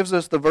 Jesus gives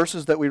us the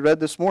verses that we read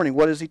this morning.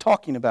 What is he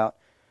talking about?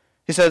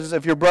 He says,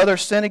 if your brother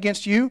sin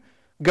against you,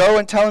 go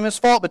and tell him his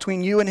fault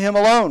between you and him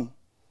alone.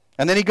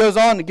 And then he goes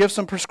on to give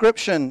some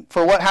prescription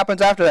for what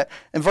happens after that.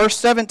 In verse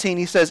 17,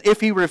 he says,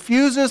 if he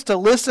refuses to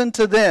listen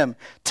to them,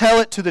 tell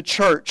it to the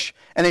church.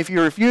 And if he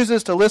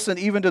refuses to listen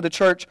even to the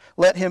church,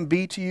 let him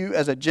be to you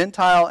as a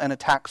Gentile and a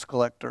tax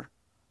collector.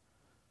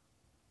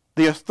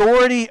 The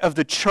authority of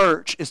the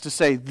church is to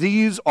say,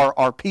 these are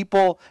our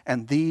people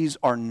and these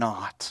are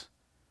not.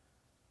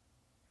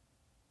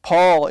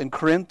 Paul in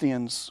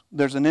Corinthians,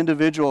 there's an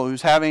individual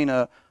who's having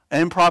a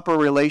improper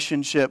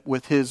relationship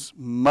with his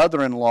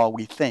mother-in-law,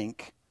 we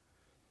think.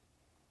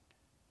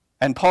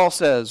 And Paul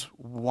says,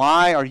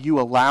 why are you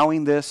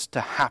allowing this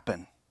to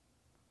happen?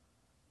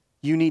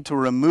 You need to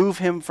remove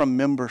him from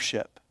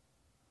membership.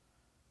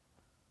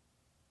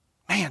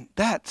 Man,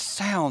 that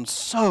sounds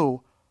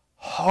so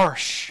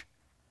harsh.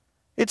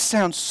 It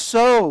sounds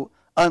so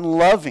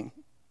unloving.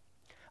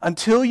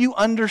 Until you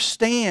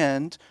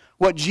understand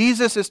what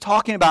Jesus is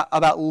talking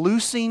about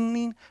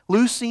loosing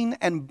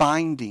and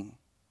binding.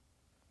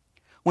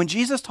 When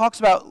Jesus talks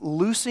about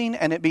loosing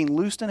and it being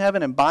loosed in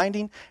heaven and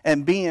binding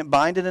and being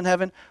binded in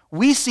heaven,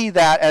 we see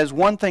that as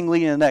one thing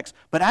leading to the next.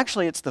 But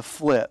actually it's the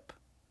flip.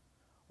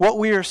 What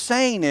we are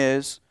saying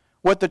is,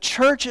 what the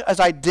church is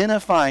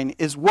identifying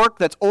is work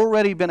that's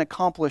already been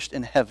accomplished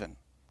in heaven.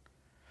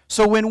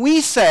 So when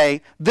we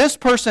say this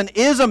person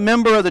is a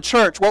member of the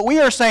church, what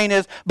we are saying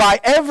is, by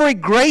every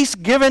grace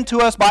given to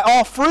us, by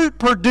all fruit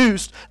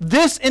produced,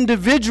 this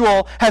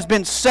individual has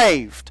been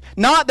saved.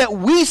 Not that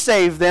we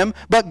saved them,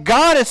 but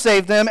God has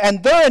saved them,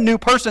 and they're a new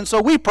person, so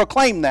we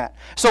proclaim that.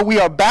 So we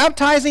are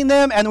baptizing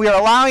them, and we are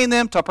allowing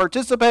them to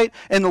participate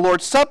in the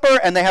Lord's Supper,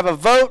 and they have a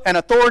vote and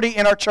authority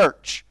in our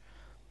church.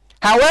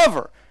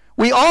 However,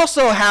 we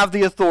also have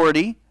the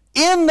authority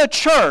in the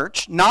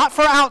church, not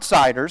for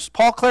outsiders,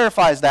 Paul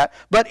clarifies that,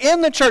 but in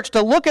the church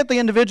to look at the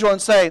individual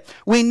and say,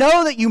 we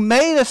know that you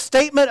made a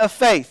statement of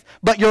faith,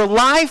 but your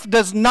life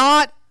does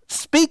not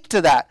speak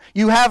to that.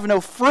 You have no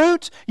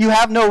fruit, you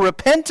have no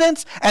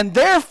repentance, and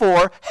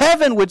therefore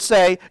heaven would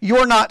say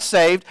you're not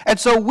saved, and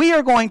so we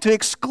are going to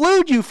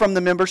exclude you from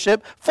the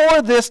membership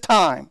for this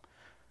time.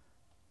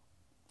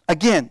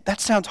 Again,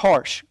 that sounds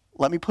harsh.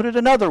 Let me put it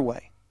another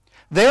way.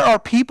 There are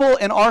people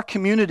in our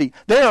community,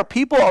 there are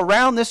people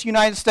around this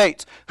United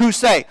States who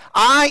say,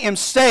 I am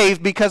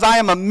saved because I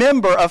am a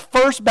member of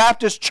First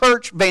Baptist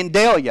Church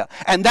Vandalia,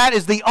 and that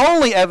is the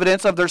only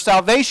evidence of their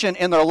salvation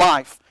in their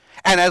life.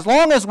 And as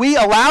long as we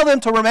allow them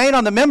to remain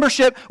on the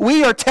membership,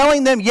 we are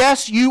telling them,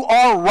 yes, you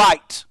are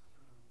right.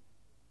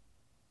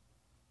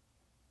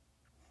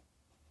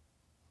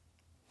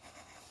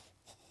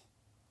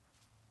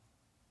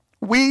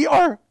 We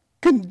are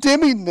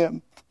condemning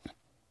them.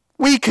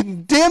 We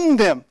condemn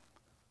them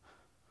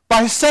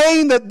by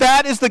saying that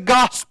that is the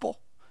gospel,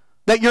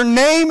 that your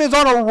name is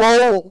on a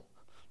roll,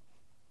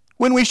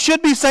 when we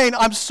should be saying,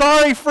 I'm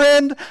sorry,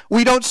 friend,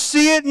 we don't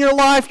see it in your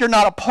life, you're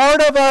not a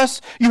part of us,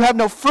 you have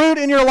no fruit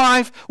in your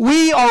life,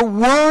 we are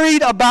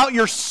worried about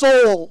your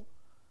soul.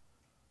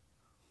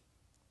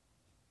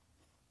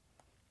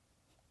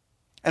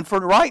 And for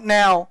right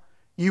now,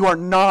 you are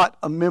not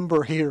a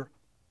member here.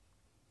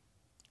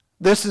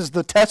 This is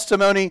the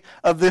testimony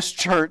of this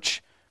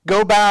church.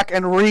 Go back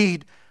and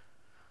read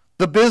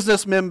the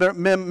business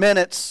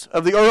minutes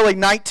of the early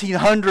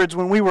 1900s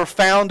when we were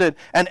founded,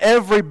 and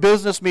every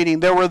business meeting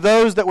there were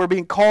those that were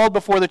being called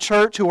before the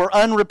church who were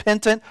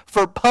unrepentant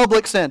for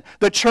public sin.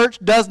 The church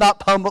does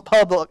not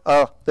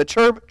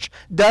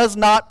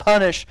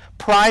punish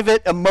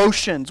private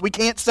emotions. We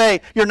can't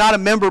say you're not a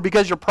member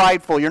because you're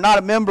prideful. You're not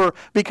a member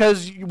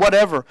because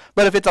whatever.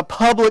 But if it's a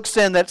public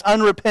sin that's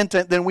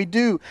unrepentant, then we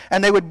do.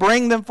 And they would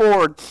bring them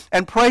forward,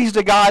 and praise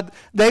to God,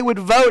 they would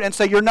vote and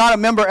say you're not a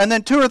member. And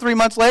then 2 or 3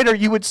 months later,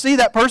 you would see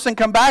that person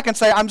come back and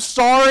say, I'm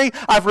sorry,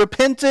 I've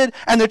repented.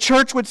 And the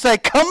church would say,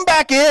 come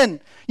back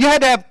in. You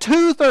had to have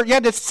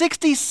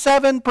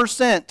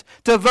 67%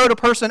 to vote a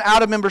person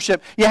out of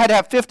membership. You had to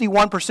have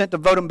 51% to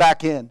vote them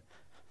back in.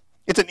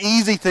 It's an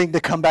easy thing to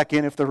come back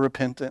in if they're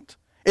repentant.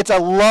 It's a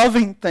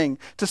loving thing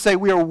to say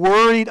we are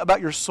worried about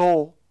your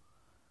soul,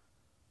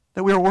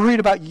 that we are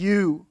worried about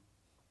you.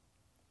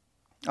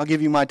 I'll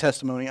give you my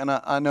testimony, and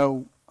I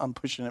know I'm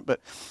pushing it, but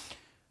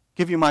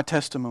give you my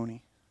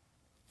testimony.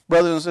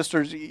 Brothers and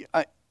sisters,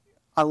 I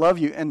love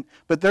you,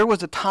 but there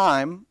was a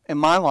time in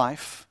my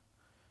life,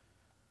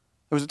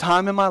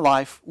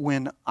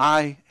 when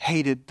I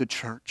hated the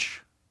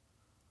church.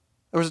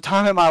 There was a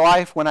time in my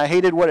life when I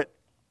hated what it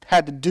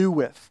had to do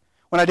with,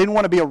 when I didn't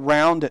want to be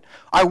around it.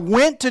 I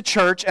went to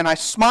church and I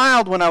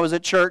smiled when I was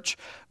at church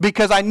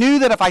because I knew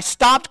that if I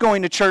stopped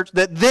going to church,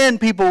 that then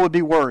people would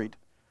be worried.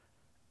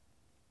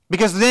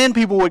 Because then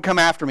people would come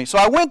after me. So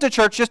I went to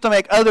church just to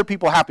make other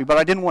people happy, but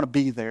I didn't want to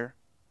be there.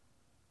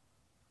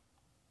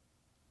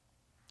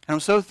 And I'm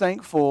so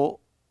thankful,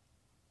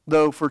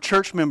 though, for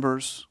church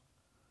members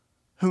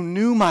who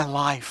knew my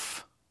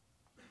life.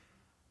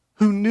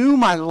 Who knew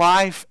my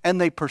life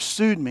and they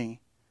pursued me.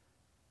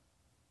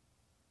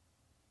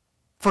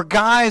 For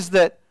guys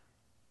that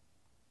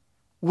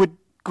would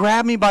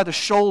grab me by the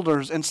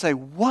shoulders and say,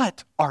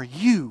 what are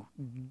you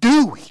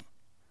doing?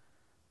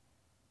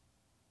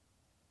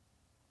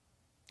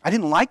 I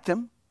didn't like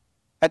them.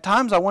 At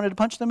times I wanted to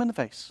punch them in the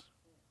face.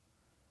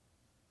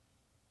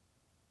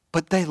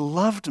 But they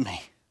loved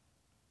me.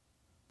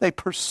 They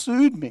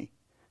pursued me.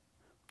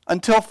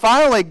 Until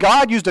finally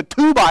God used a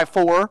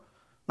 2x4,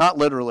 not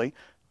literally,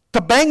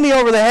 to bang me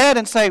over the head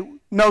and say,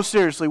 no,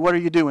 seriously, what are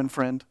you doing,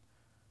 friend?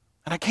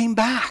 And I came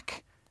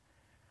back.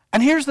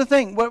 And here's the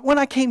thing, when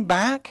I came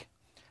back,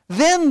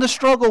 then the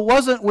struggle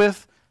wasn't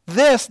with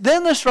this,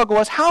 then the struggle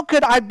was, how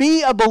could I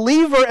be a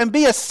believer and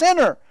be a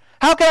sinner?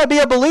 How could I be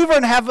a believer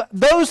and have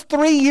those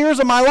 3 years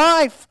of my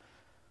life?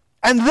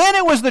 And then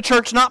it was the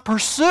church not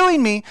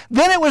pursuing me.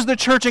 Then it was the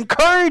church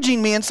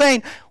encouraging me and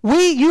saying,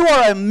 you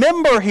are a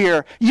member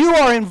here. You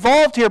are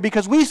involved here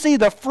because we see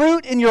the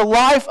fruit in your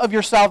life of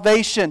your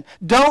salvation.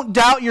 Don't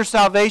doubt your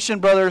salvation,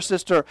 brother or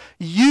sister.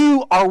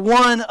 You are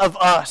one of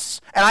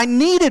us. And I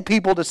needed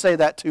people to say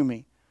that to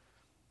me.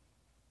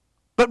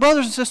 But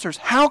brothers and sisters,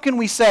 how can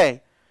we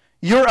say,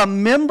 you're a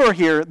member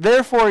here,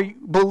 therefore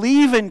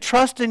believe and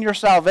trust in your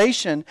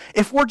salvation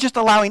if we're just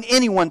allowing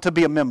anyone to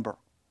be a member?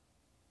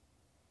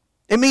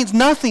 It means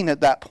nothing at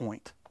that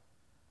point.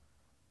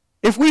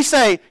 If we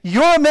say,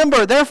 you're a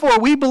member, therefore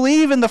we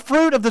believe in the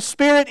fruit of the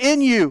Spirit in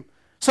you,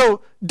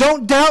 so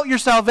don't doubt your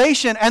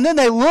salvation, and then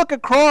they look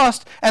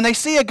across and they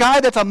see a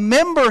guy that's a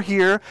member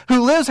here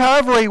who lives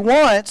however he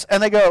wants,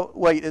 and they go,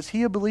 wait, is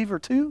he a believer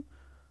too?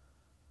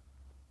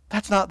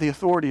 That's not the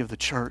authority of the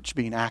church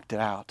being acted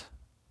out.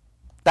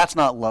 That's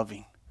not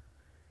loving.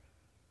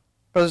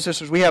 Brothers and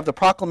sisters, we have the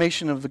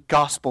proclamation of the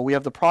gospel. We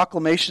have the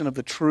proclamation of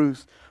the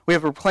truth. We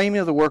have proclaiming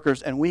of the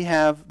workers, and we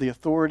have the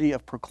authority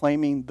of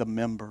proclaiming the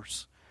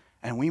members.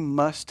 And we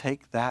must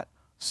take that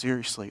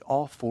seriously,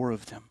 all 4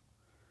 of them,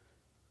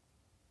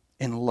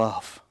 in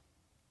love.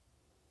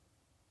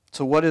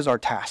 So what is our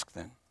task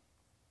then?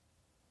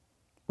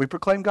 We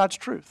proclaim God's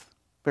truth,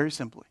 very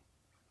simply.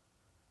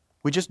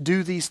 We just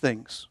do these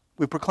things.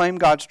 We proclaim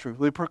God's truth.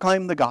 We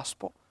proclaim the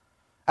gospel.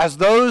 As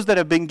those that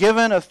have been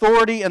given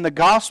authority in the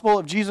gospel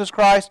of Jesus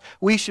Christ,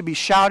 we should be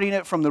shouting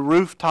it from the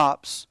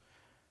rooftops.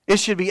 It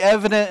should be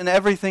evident in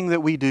everything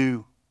that we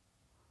do.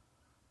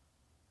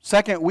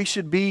 Second, we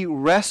should be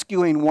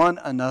rescuing one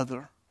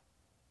another.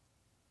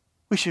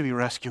 We should be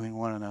rescuing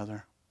one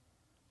another.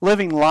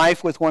 Living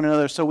life with one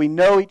another so we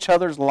know each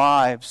other's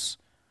lives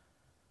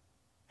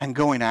and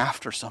going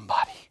after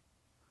somebody.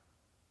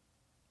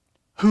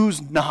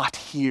 Who's not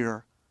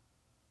here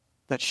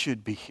that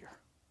should be here?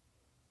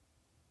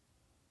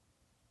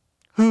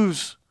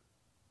 Who's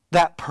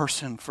that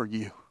person for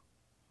you?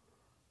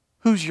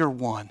 Who's your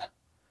one?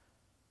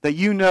 That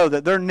you know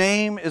that their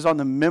name is on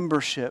the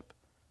membership,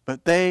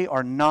 but they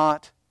are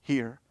not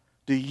here.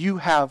 Do you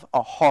have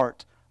a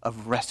heart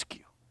of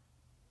rescue?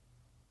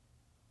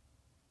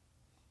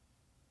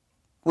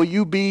 Will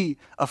you be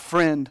a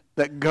friend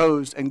that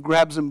goes and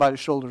grabs them by the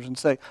shoulders and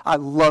say, I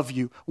love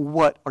you.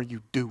 What are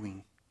you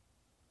doing?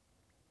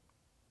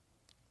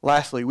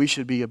 Lastly, we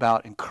should be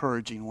about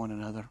encouraging one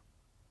another.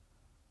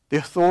 The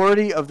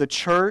authority of the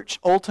church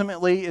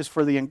ultimately is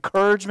for the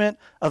encouragement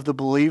of the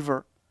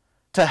believer,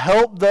 to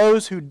help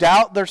those who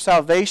doubt their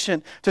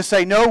salvation, to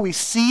say, no, we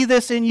see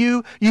this in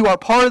you. You are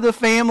part of the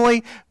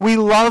family. We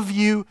love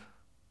you.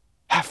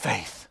 Have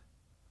faith.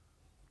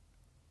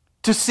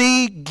 To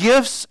see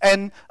gifts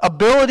and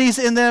abilities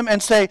in them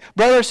and say,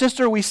 brother or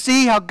sister, we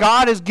see how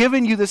God has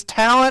given you this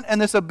talent and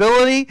this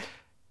ability.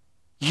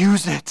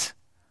 Use it.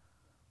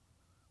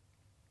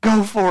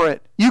 Go for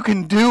it. You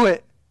can do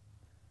it.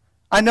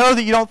 I know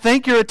that you don't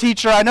think you're a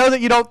teacher. I know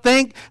that you don't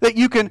think that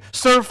you can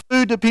serve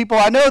food to people.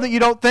 I know that you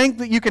don't think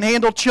that you can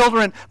handle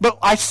children. But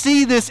I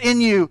see this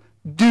in you.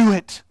 Do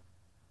it.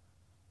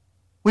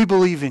 We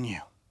believe in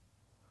you.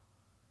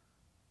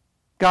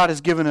 God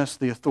has given us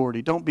the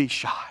authority. Don't be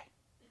shy.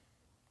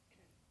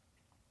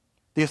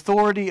 The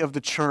authority of the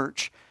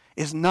church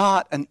is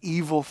not an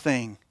evil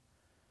thing.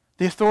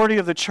 The authority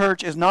of the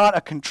church is not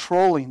a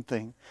controlling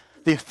thing.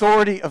 The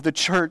authority of the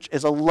church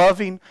is a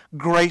loving,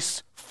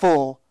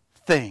 graceful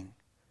thing.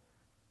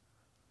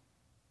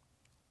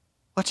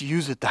 Let's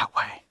use it that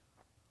way.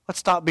 Let's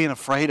stop being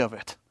afraid of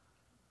it.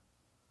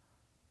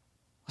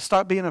 Let's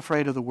stop being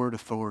afraid of the word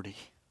authority.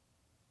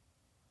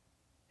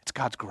 It's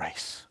God's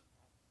grace.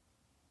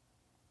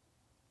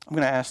 I'm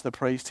going to ask the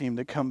praise team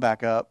to come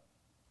back up.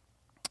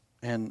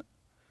 And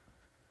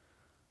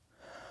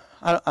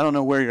I don't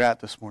know where you're at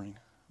this morning.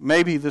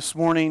 Maybe this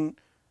morning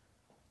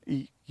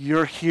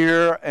you're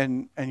here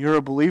and you're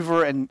a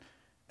believer and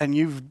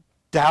you've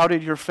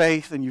doubted your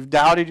faith and you've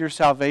doubted your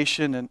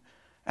salvation. And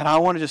I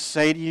want to just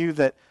say to you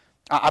that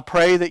I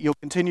pray that you'll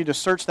continue to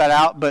search that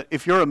out. But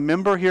if you're a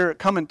member here,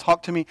 come and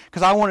talk to me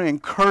because I want to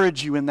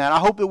encourage you in that. I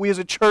hope that we as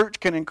a church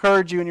can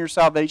encourage you in your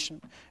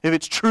salvation if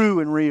it's true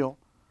and real.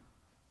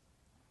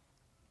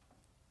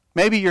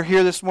 Maybe you're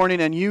here this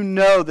morning and you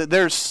know that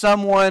there's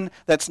someone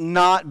that's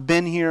not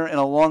been here in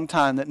a long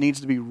time that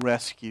needs to be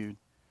rescued.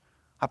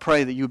 I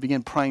pray that you would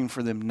begin praying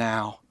for them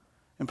now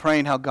and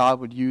praying how God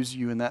would use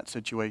you in that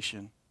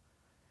situation.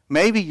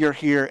 Maybe you're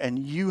here and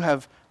you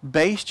have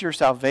based your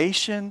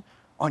salvation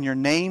on your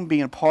name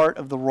being part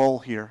of the role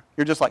here.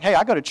 You're just like, hey,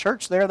 I go to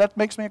church there. That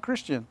makes me a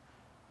Christian.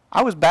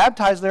 I was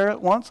baptized there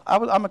once.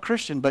 I'm a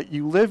Christian. But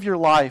you live your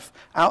life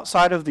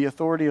outside of the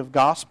authority of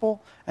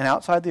gospel and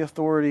outside the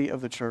authority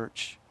of the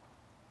church.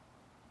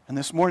 And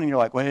this morning you're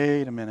like,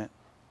 wait a minute.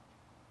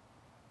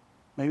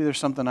 Maybe there's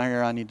something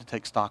here I need to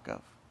take stock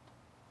of.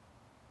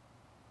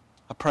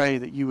 I pray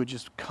that you would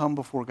just come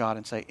before God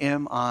and say,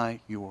 am I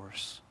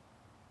yours?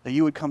 That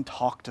you would come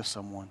talk to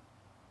someone.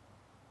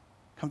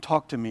 come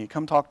talk to me.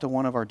 Come talk to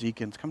one of our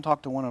deacons. Come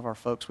talk to one of our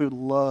folks. We would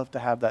love to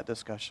have that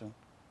discussion.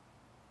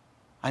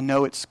 I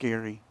know it's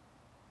scary.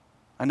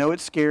 I know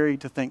it's scary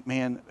to think,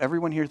 man,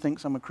 everyone here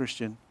thinks I'm a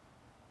Christian,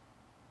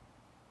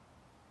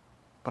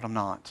 but I'm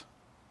not.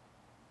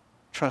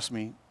 Trust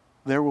me,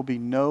 there will be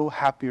no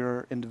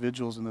happier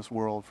individuals in this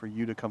world for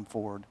you to come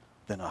forward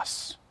than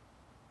us.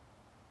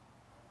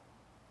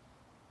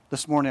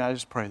 This morning, I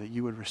just pray that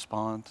you would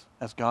respond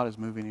as God is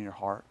moving in your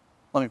heart.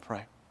 Let me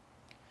pray.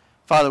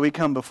 Father, we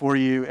come before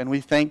you and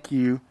we thank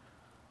you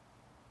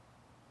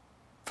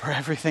for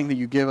everything that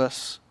you give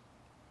us.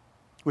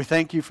 We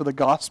thank you for the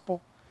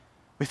gospel.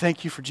 We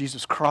thank you for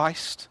Jesus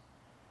Christ.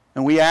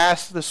 And we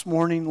ask this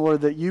morning,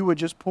 Lord, that you would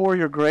just pour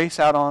your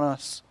grace out on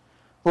us.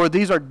 Lord,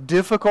 these are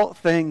difficult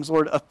things.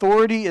 Lord,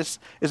 authority is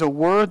a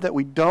word that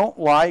we don't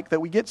like,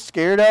 that we get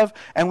scared of,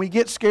 and we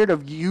get scared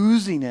of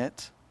using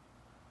it.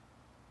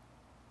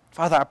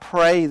 Father, I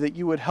pray that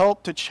you would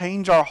help to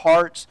change our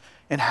hearts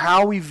and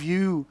how we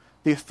view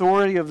the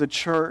authority of the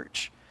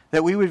church,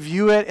 that we would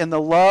view it in the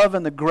love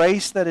and the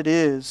grace that it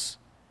is,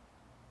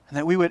 and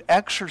that we would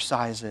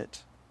exercise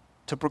it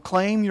to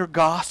proclaim your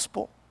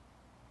gospel,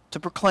 to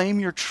proclaim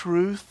your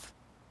truth,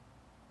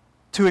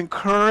 to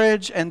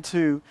encourage and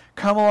to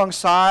come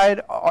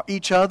alongside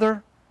each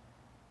other,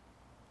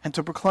 and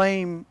to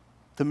proclaim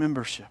the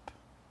membership.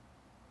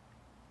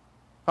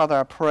 Father,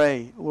 I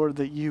pray, Lord,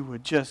 that you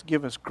would just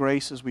give us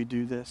grace as we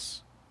do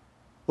this.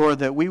 Lord,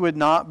 that we would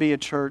not be a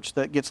church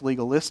that gets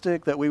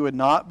legalistic, that we would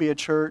not be a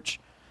church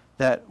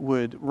that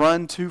would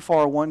run too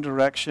far one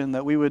direction,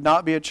 that we would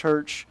not be a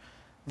church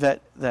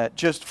that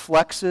just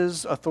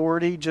flexes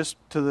authority just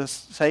to the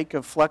sake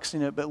of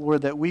flexing it, but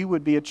Lord, that we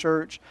would be a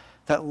church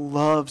that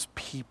loves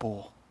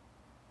people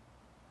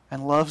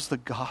and loves the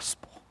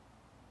gospel.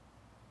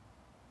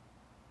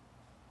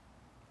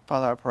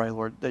 Father, I pray,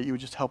 Lord, that you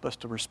would just help us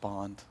to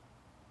respond.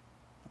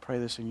 I pray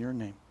this in your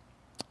name.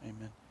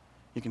 Amen.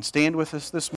 You can stand with us this morning.